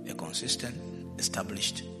a consistent,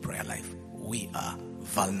 established prayer life, we are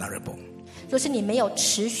vulnerable. 若是你没有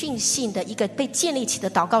持续性的一个被建立起的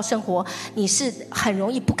祷告生活，你是很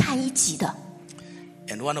容易不堪一击的。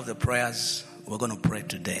 And one of the prayers we're going to pray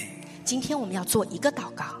today 今天我们要做一个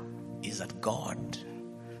祷告， is that God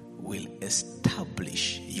will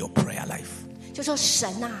establish your prayer life. 就说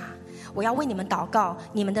神啊，我要为你们祷告，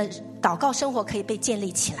你们的祷告生活可以被建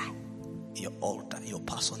立起来。 Your altar, your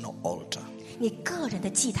personal altar. 你个人的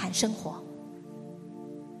祭坛生活，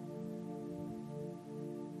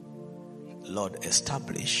 Lord,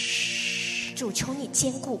 establish 主求你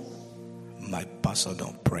坚固 my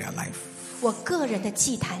personal prayer life. 我个人的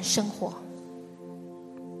祭坛生活。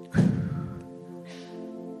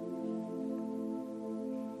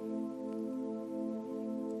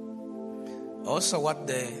 Also, what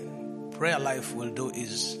the prayer life will do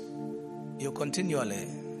is you continually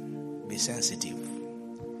be sensitive.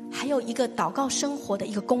 还有一个祷告生活的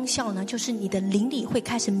一个功效呢，就是你的灵里会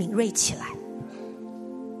开始敏锐起来，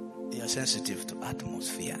 You're sensitive to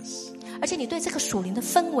atmospheres. 而且你对这个属灵的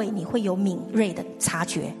氛围，你会有敏锐的察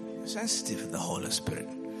觉， You're sensitive to the Holy Spirit.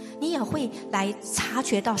 你也会来察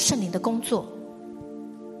觉到圣灵的工作。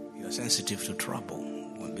 You're sensitive to trouble.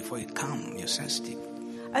 When before it comes, you're sensitive.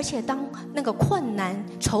 而且当那个困难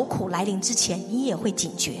愁苦来临之前，你也会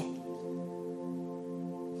警觉。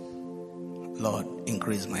 Lord,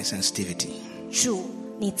 increase my sensitivity. 主，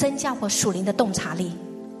你增加我属灵的洞察力。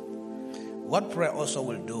 What prayer also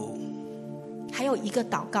will do, 还有一个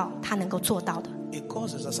祷告它能够做到的， it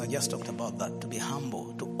causes us, I just talked about that, to be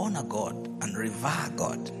humble, to honor God and revere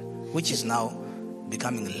God, which is now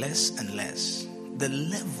becoming less and less. The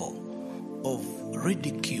level of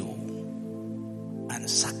ridicule and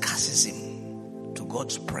sarcasm to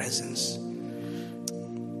God's presence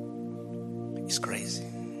is crazy.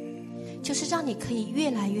 就是让你可以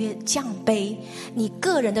越来越降卑，你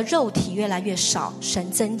个人的肉体越来越少，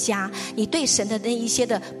神增加，你对神的那一些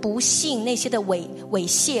的不信，那些的猥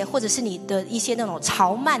亵，或者是你的一些那种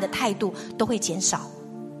嘲慢的态度都会减少。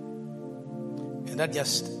 And that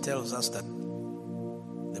just tells us that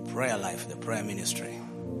the prayer life, the prayer ministry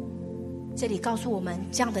这里告诉我们，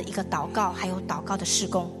这样的一个祷告还有祷告的事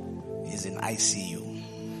工 is in ICU.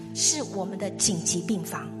 是我们的紧急病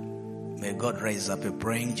房。 May God raise up a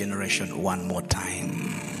praying generation one more time.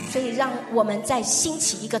 所以让我们再兴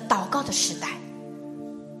起一个祷告的时代。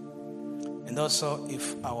 And also, if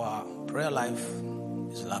our prayer life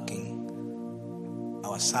is lacking,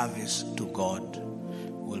 our service to God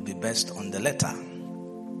will be based on the letter.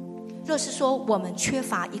 若是说我们缺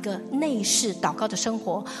乏一个内室祷告的生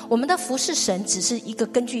活，我们的服侍神只是一个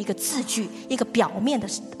根据一个字句、一个表面的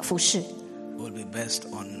服侍， Will be based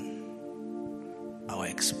on our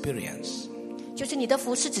experience. 就是你的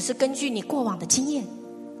服侍只是根据你过往的经验，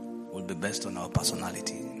 Will be based on our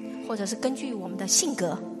personality 或者是根据我们的性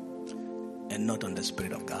格， and not on the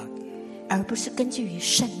Spirit of God. 而不是根据于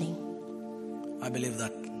圣灵。 I believe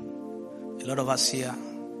that a lot of us here,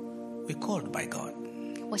 we're called by God.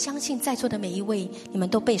 我相信在座的每一位，你们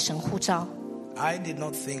都被神呼召， I did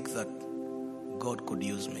not think that God could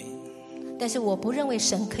use me. 但是我不认为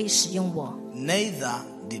神可以使用我， Neither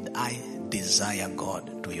did I desire God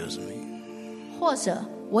to use me. 或者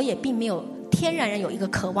我也并没有天然有一个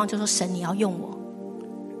渴望，就说神你要用我。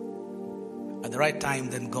 At the right time,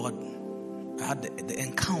 then God had the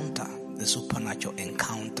encounter, the supernatural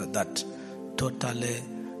encounter that totally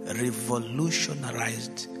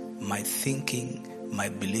revolutionized my thinking, my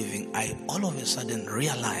believing. I all of a sudden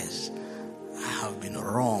realized I have been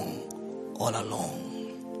wrong all along.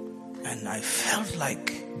 And I felt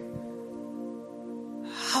like,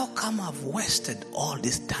 how come I've wasted all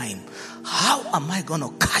this time? How am I going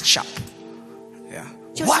to catch up? Yeah.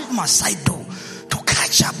 What must I do to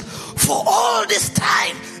catch up for all this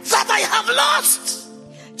time that I have lost?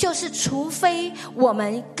 就是除非我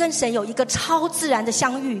们跟神有一个超自然的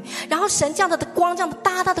相遇，然后神这样的光，这样的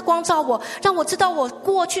大大的光照我，让我知道我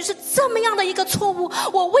过去是这么样的一个错误，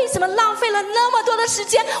我为什么浪费了那么多的时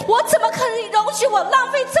间，我怎么可以容许我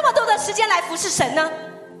浪费这么多的时间来服侍神呢？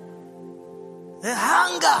 The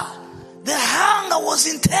hunger The hunger was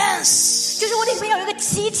intense. 就是我里面有一个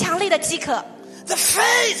极强烈的饥渴， The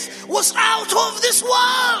faith was out of this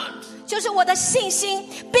world. 就是我的信心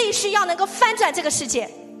必须要能够翻转这个世界。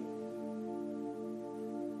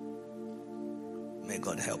 May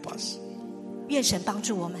God help us. 愿神帮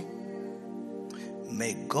助我们，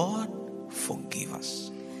 May God forgive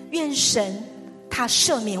us. 愿神他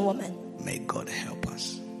赦免我们， May God help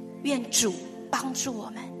us. 愿主帮助我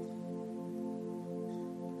们。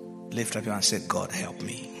 Lift up your hand and say, God help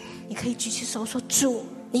me. 你可以举起手说，主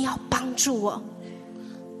你要帮助我。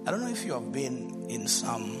 I don't know if you have been in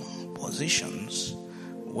some positions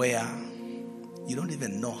where you don't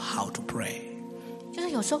even know how to pray. 就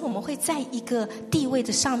是有时候我们会在一个地位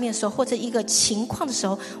的上面的时候，或者一个情况的时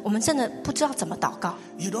候，我们真的不知道怎么祷告。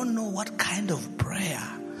 You don't know what kind of prayer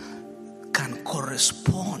can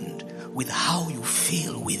correspond with how you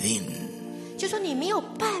feel within. 就说你没有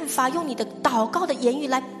办法用你的祷告的言语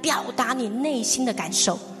来表达你内心的感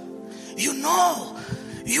受。 You know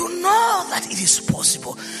that it is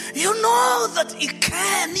possible. You know that it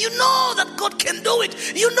can. You know that God can do it.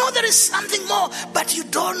 You know there is something more, but you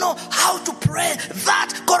don't know how to pray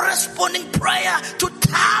that corresponding prayer to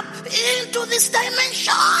tap into this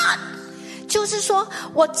dimension. 就是说，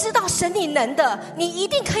我知道神你能的，你一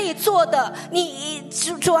定可以做的，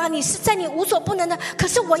主啊，你是在你无所不能的。可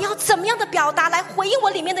是我要怎么样的表达来回应我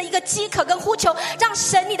里面的一个饥渴跟呼求，让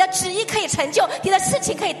神你的旨意可以成就，你的事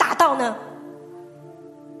情可以达到呢？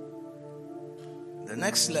 The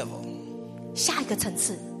next level 下一个层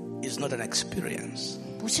次 is not an experience.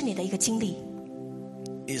 不是你的一个经历，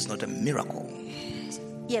 Is not a miracle.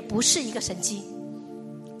 也不是一个神迹，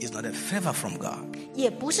 Is not a favor from God. 也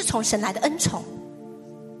不是从神来的恩宠，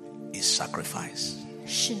 Is sacrifice.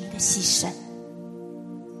 是你的牺牲。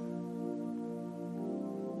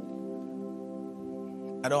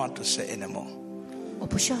 I don't want to say anymore. 我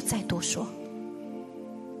不需要再多说，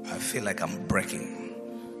 I feel like I'm breaking.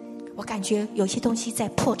 我感觉有些东西在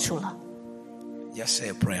破除了。 Just say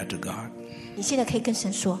a prayer to God. 你现在可以跟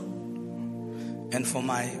神说， And for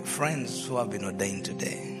my friends who have been ordained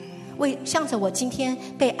today, 为向着我今天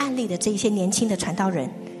被案例的这一些年轻的传道人，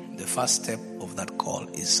 the first step of that call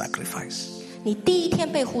is sacrifice. 你第一天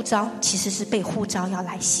被呼召，其实是被呼召要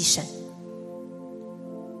来牺牲。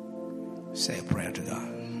 Say a prayer to God.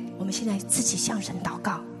 我们现在自己向神祷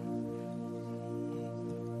告。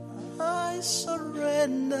 I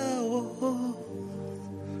surrender.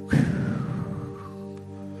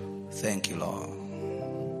 Thank you, Lord.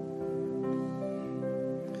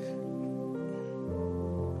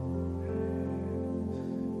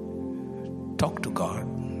 Talk to God.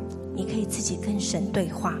 你可以自己跟神对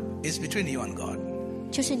话， It's between you and God.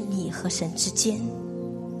 就是你和神之间。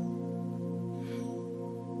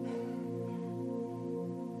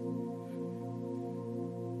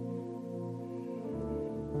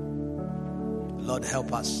 Lord,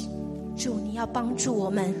 help us. 主，你要帮助我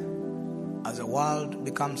们， As the world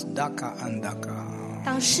becomes darker and darker,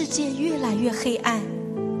 当世界越来越黑暗，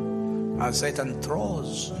 as Satan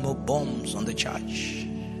throws more bombs on the church,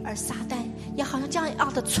 而撒旦也好像这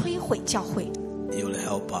样的摧毁教会， you will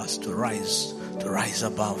help us to rise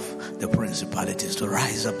above the principalities, to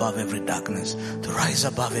rise above every darkness, to rise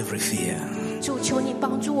above every fear. 主，求你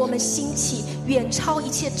帮助我们兴起，远超一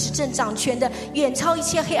切执政掌权的，远超一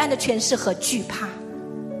切黑暗的权势和惧怕。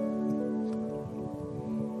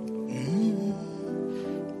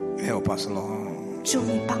 Help us, Lord. 主，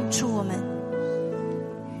你帮助我们，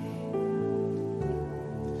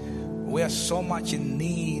 We are so much in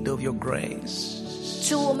need of your grace.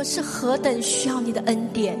 主，我们是何等需要你的恩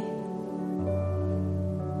典。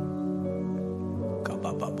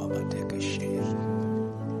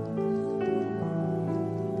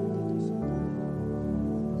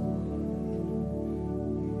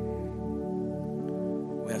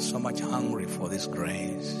 We are so much hungry for this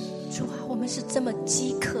grace. 主啊，我们是这么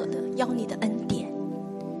饥渴的，要你的恩典。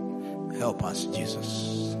 Help us,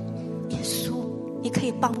 Jesus. 耶稣，你可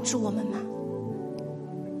以帮助我们吗？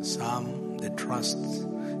 Some they trust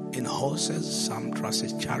in horses, some trust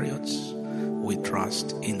in chariots. We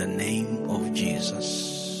trust in the name of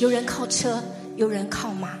Jesus. 有人靠车，有人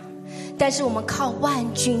靠马，但是我们靠万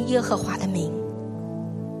军耶和华的名。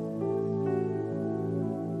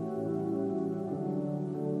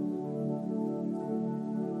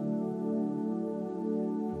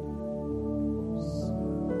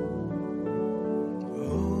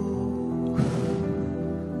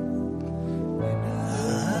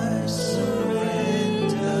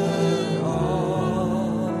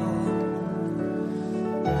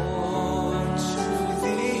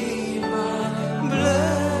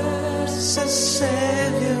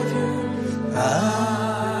 Savior,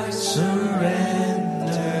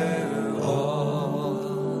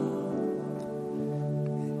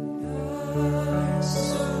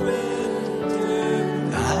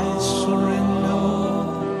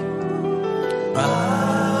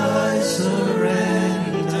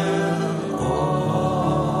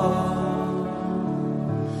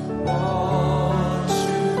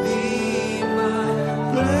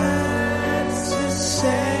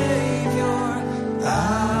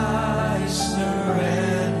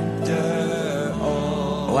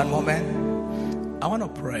 one moment. I want to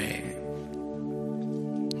pray.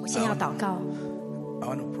 我先要祷告。I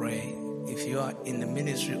want to pray. If you are in the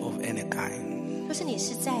ministry of any kind, 就是你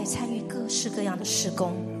是在参与各式各样的事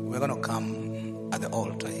工， we're going to come at the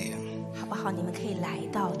altar here. 好不好？你们可以来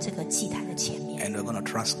到这个祭坛的前面， And we're going to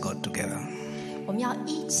trust God together. 我们要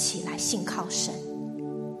一起来信靠神，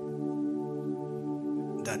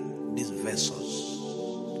 That these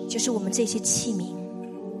vessels 就是我们这些器皿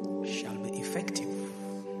shall be effective,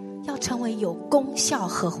 要成为有功效、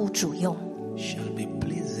合乎主用， shall be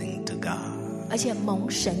pleasing to God. 而且蒙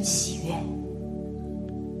神喜悦。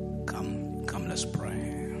 Come, let's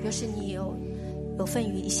pray. 就是你有份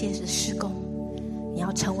于一些的事工，你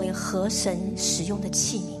要成为合神使用的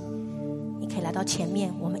器皿，你可以来到前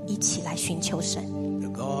面，我们一起来寻求神。 The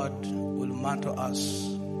God will mentor us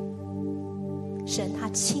神他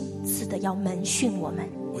亲自的要门训我们，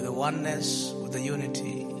 with the oneness, with the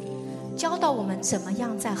unity. 教导我们怎么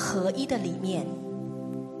样在合一的里面，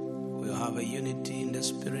 We'll have a unity in the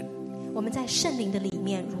spirit. 我们在圣灵的里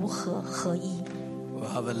面如何合一， We'll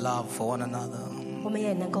have a love for one another. 我们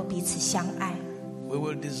也能够彼此相爱。 We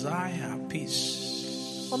will desire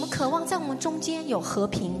peace. 我们渴望在我们中间有和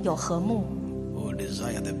平，有和睦。 We will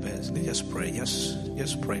desire the best. Just pray.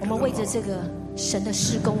 Just pray 我 to 们 the 为着 Lord. 这个神的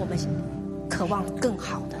事工，我们渴望更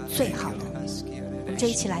好的、最好的。我们就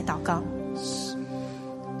一起来祷告。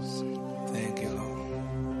 Thank you, Lord.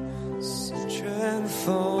 全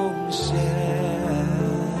奉献，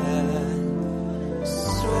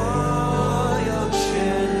所有全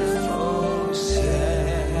奉献，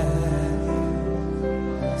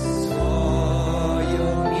所有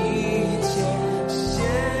一切献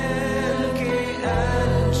给恩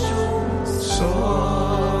主，所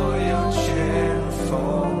有全奉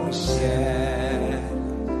献，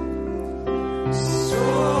所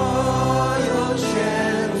有全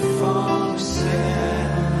奉献。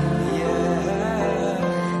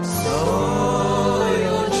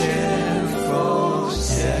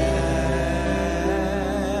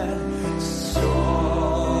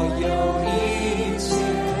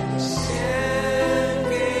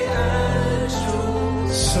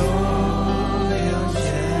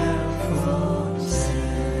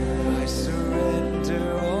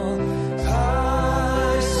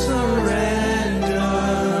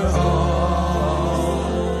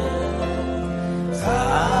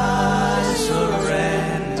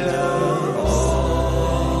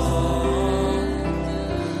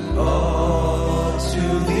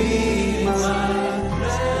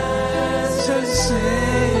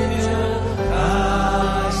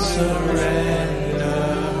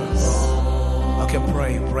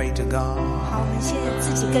Pray to God. 好，我们现在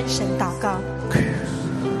自己跟神祷告。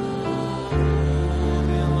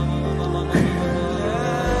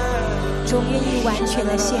主，我们愿意完全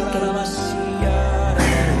的献给你，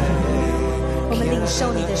我们领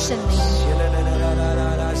受你的圣灵。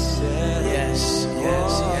 Yes,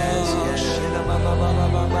 yes, yes, yes.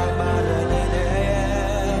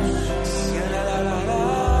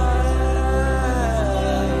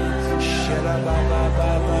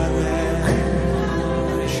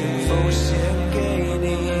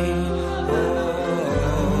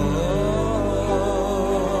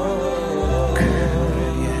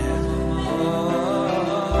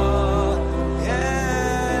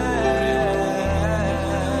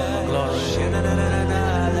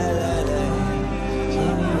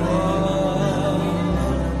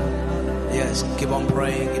 Keep on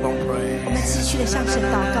praying, keep on praying. 我们继续的向神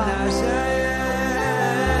祷告。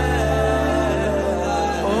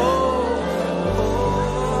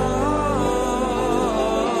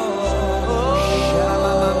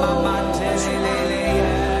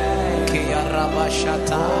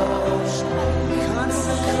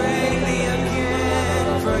 Consecrate me again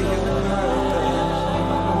for your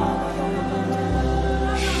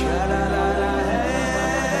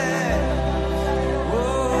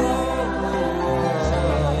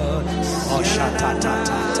Oh,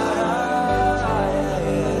 shata-ta-ta-ta.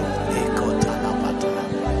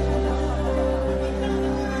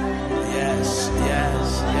 Yes, yes,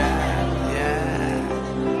 yeah, yeah.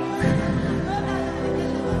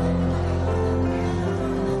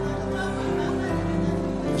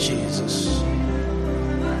 Jesus.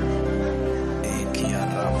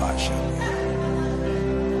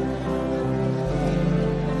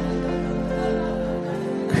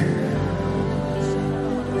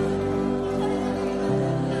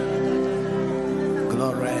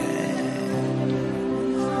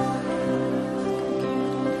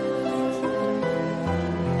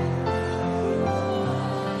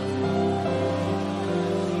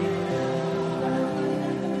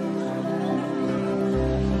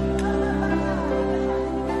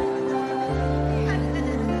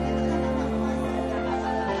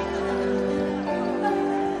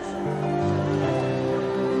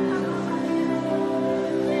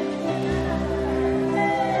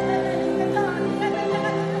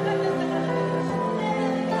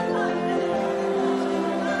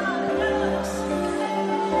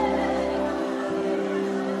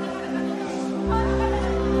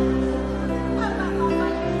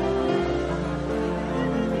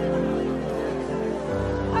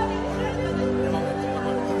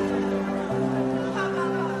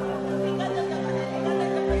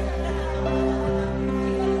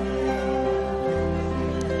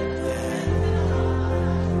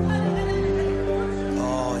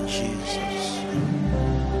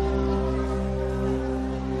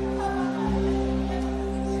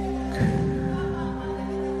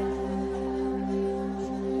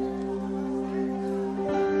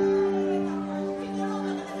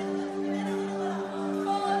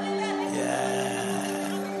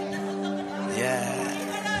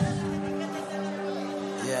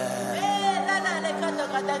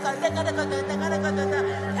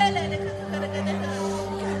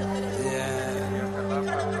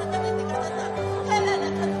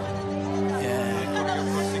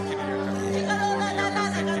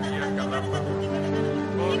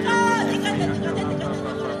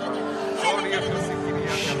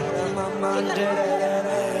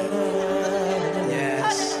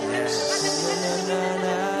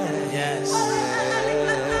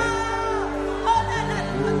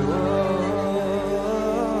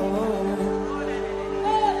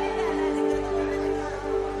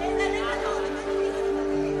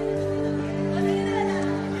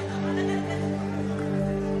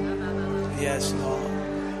 Yes, Lord.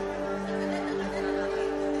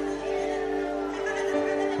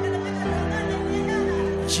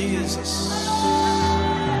 Jesus.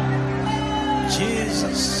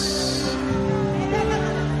 Jesus.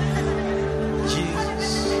 Jesus.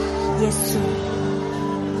 예수.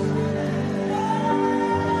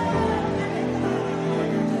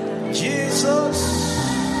 Jesus.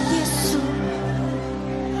 예수.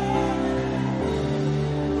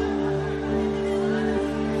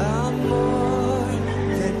 I'm more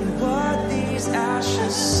than what these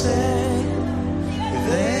ashes say.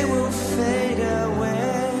 They will fade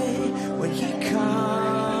away when He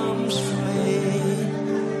comes for me.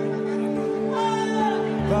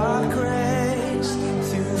 By grace,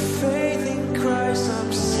 through faith in Christ,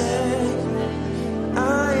 I'm saved.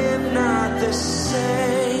 I am not the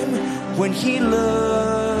same when He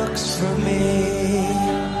looks for me.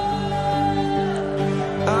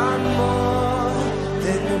 I'm more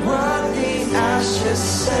than what the ashes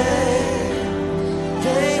say.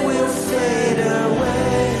 They will fade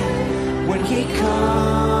away when He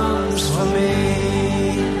comes for me.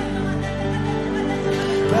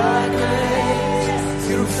 By grace,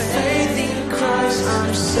 through faith in Christ,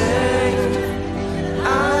 I'm saved.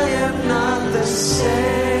 I am not the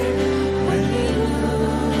same when He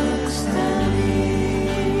looks at me.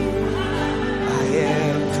 I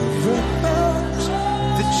am the rose,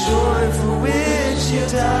 the joy for which You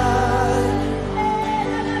died.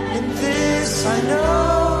 In this I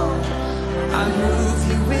know, I move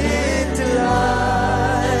You with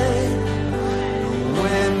delight.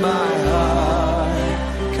 When my heart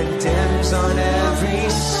condemns on every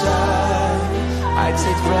side, I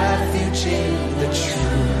take refuge in the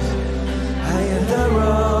truth. I am the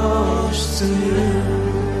rose to You.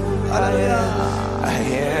 I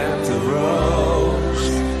am the rose,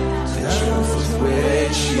 the truth with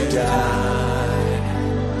which You died.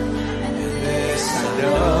 In this I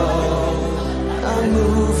know, I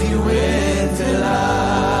move You with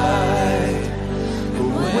delight. But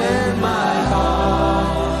when my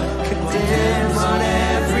heart condemns on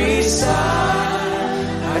every side,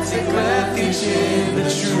 I take refuge in the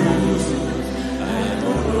truth. I am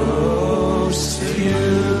a rose to You.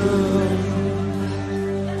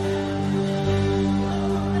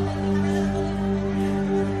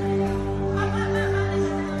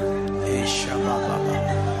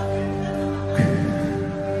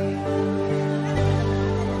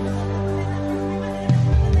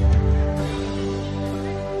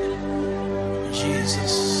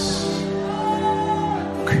 Jesus.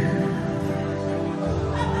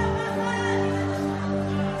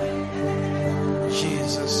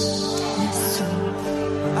 Jesus.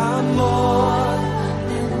 I'm more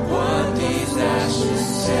than what these ashes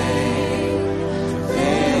say.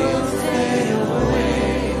 They will fade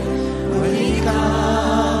away when He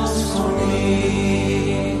comes for me.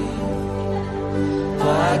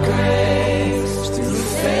 By grace, through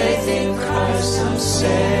faith in Christ, I'm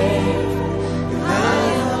saved. I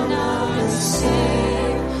am not the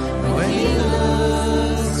same when He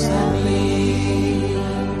looks at me.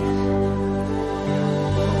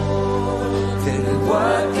 Then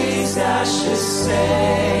what these ashes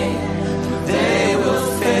say, they will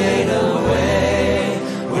fade away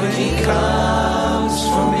when He comes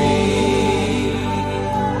for me.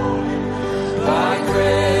 By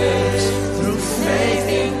grace, through faith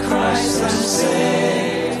in Christ, I'm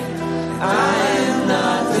saved. I am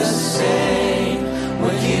not the same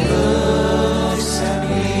when He looks at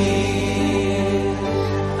me.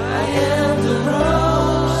 I am the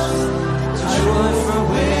rose, the joy for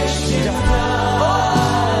which You died.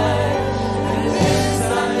 And this I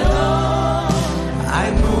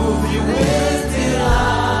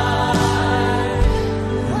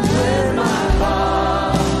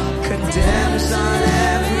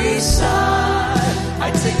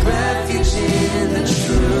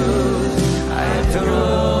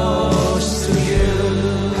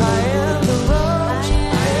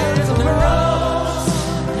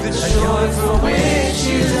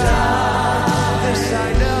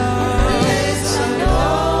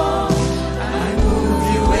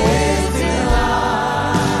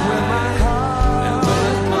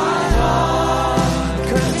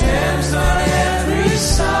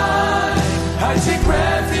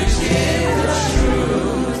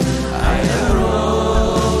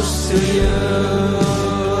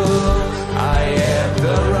I am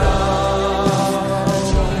the rose.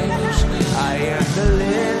 I am the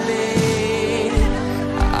lily.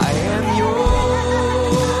 I am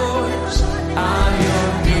yours. I'm your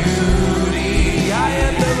beauty. I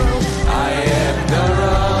am the rose. I am the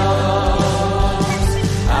rose.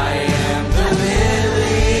 I am the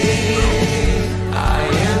lily. I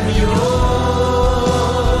am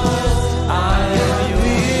yours. I am your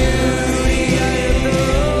beauty.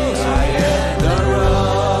 I am the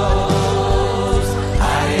rose. I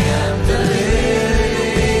am the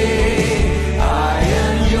lily. I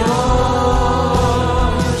am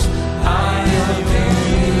yours. I am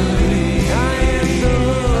beauty. I am the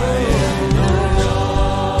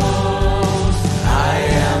rose. I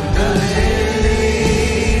am the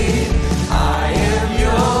lily. I am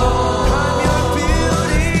yours. I'm your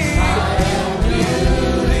beauty. I am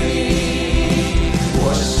beauty. 我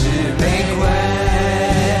是玫瑰，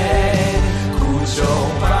苦中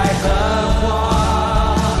百合花，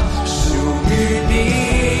属于你。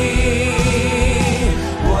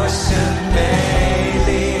我是美丽，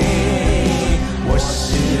我是。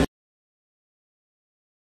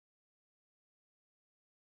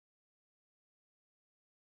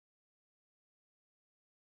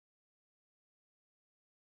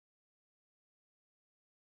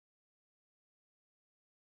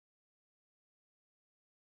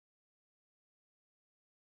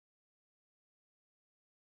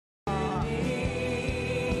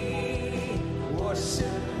我是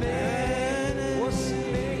美，我是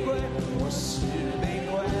玫瑰，我是玫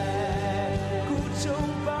瑰，苦中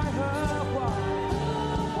百合花，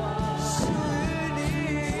属于你。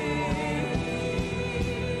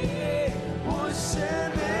我是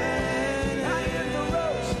美 I am the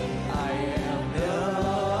rose. I am the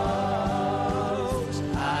rose.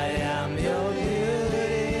 I am your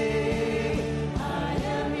beauty. I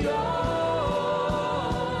am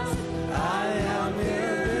yours. I am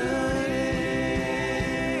your beauty.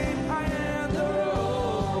 I am the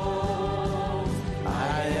rose. I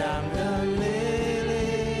am the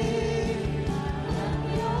lily.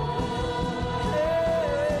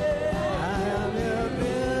 I am your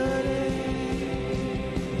beauty.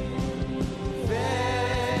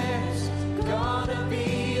 There's gonna be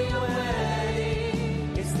a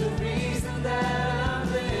wedding. It's the reason that I'm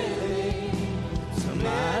living to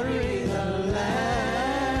marry the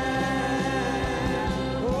Lamb.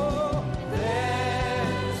 Oh,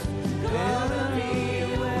 there's gonna be a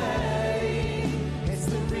wedding. It's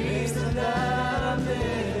the reason that I'm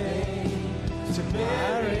living to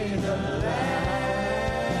marry the Lamb.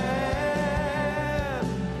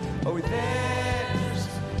 Oh, there's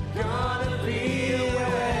gonna be a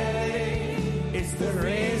wedding. It's the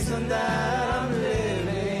reason that I'm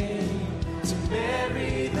living to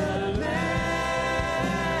marry the Lamb.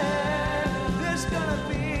 There's gonna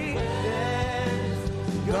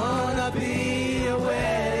be a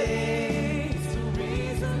wedding. It's the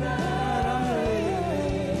reason that I'm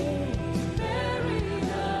living to marry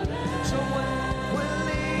the Lamb. So when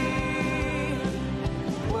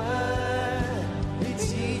你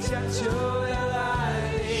即将就要来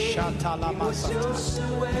临，我就是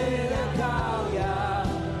为了羔羊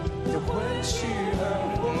的婚娶而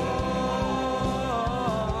活。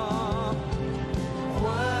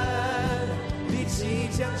你即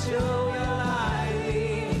将就要来临，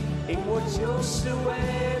因我就是为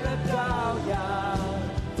了羔羊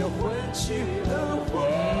的婚娶而活。你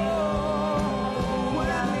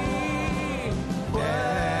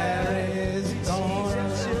即将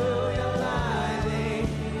就要来临，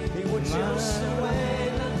因我就是为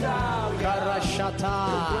了羔羊的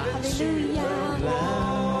婚娶而活。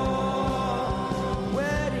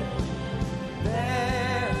Wedding,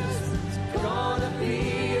 there's gonna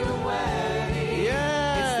be a wedding.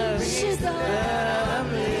 It's the reason that I'm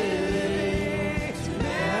living to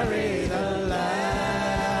marry the Lamb.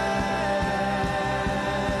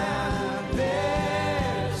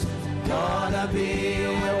 There's gonna be a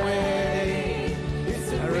wedding. It's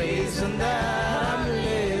the reason that I'm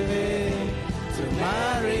living to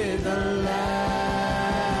marry the Lamb.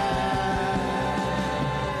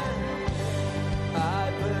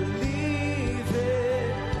 I believe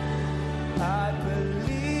it. I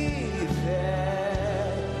believe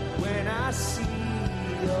it. When I see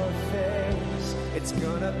your face, it's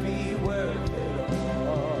gonna be worth it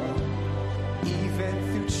all. Even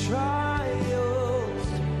through trials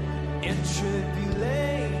and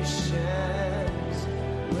tribulations,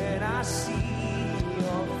 when I see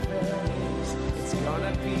your face, it's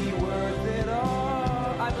gonna be worth it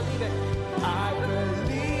all. I believe it. I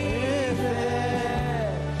believe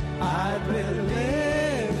it. I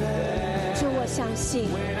believe it. 主，我相信，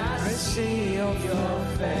 see your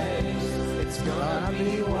face, it's gonna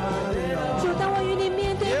be worth it all. 主，当我与你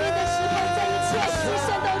面对面的时候，这一切牺牲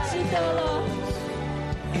都值得了。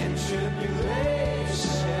In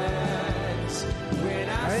tribulations, when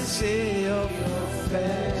I see your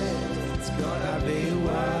face, it's gonna be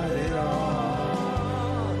worth it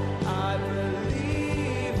all. I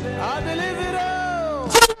believe it. I believe it all.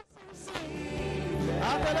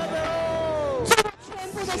 I believe it all. 全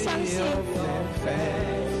部的相信。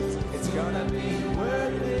 It's gonna be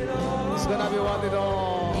worth it all. It's gonna be worth it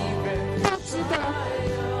all. 都值得。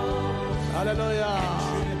 Hallelujah.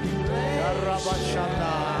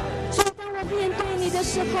 主，当我面对你的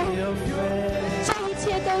时候，这一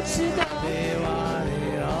切都值得。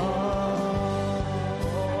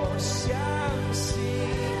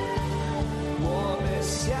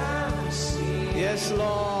Yes,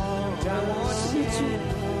 Lord. 是主。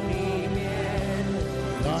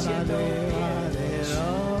 Gonna be worth it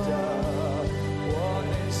all. 我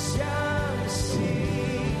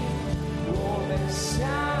们相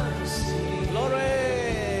信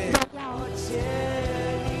Glory. 见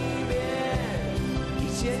里面一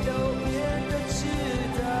切都变得值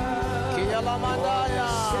得。我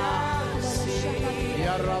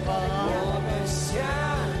们相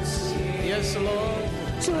信 Yes, Lord.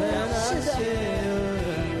 主，是的。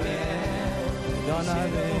 Gonna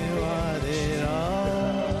be worth it all.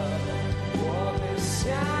 我们相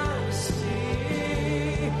信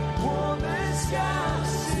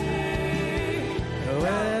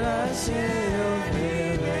When I see your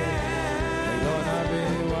face, gonna be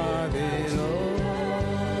worth it all.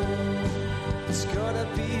 It's gonna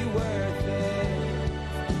be worth it.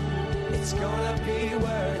 It's gonna be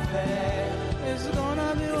worth it. It's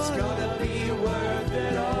gonna be worth it. It's gonna be worth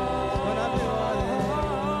it all. Gonna be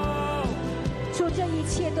worth it. 主，这一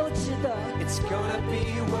切都值得。 It's gonna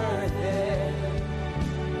be worth it.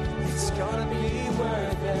 It's gonna be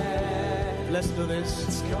worth it. Let's do this.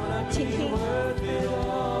 It's gonna be worth it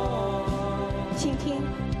all. 请听，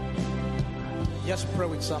 Just pray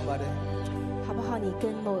with somebody. 好不好？你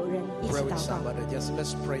跟某人一起 Pray with 祷告， somebody. Just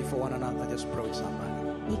let's pray for one another. Just pray with somebody.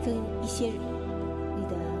 你跟一些你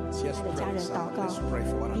的亲爱的家人祷告， Let's pray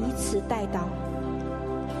for one 彼 another. 此代祷，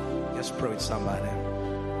 Just pray with somebody.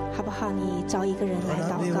 好不好？你找一个人来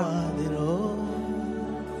祷告。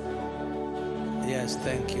 Yes,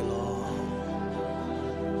 thank you, Lord.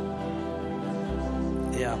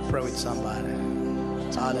 Yeah, pray with somebody.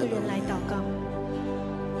 找一个人来祷告。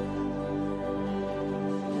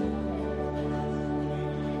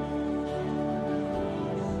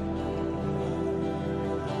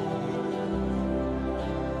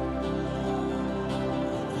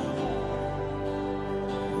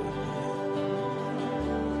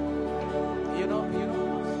 You know.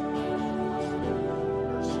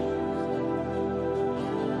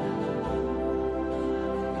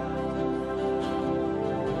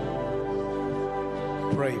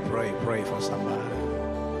 Pray for somebody.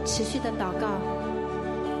 持续的祷告，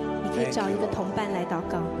你可以找一个同伴来祷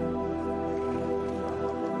告。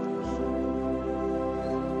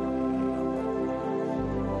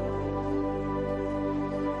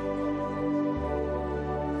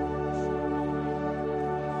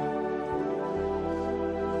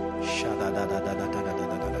 Shada da da da da da da da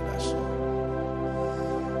da da da.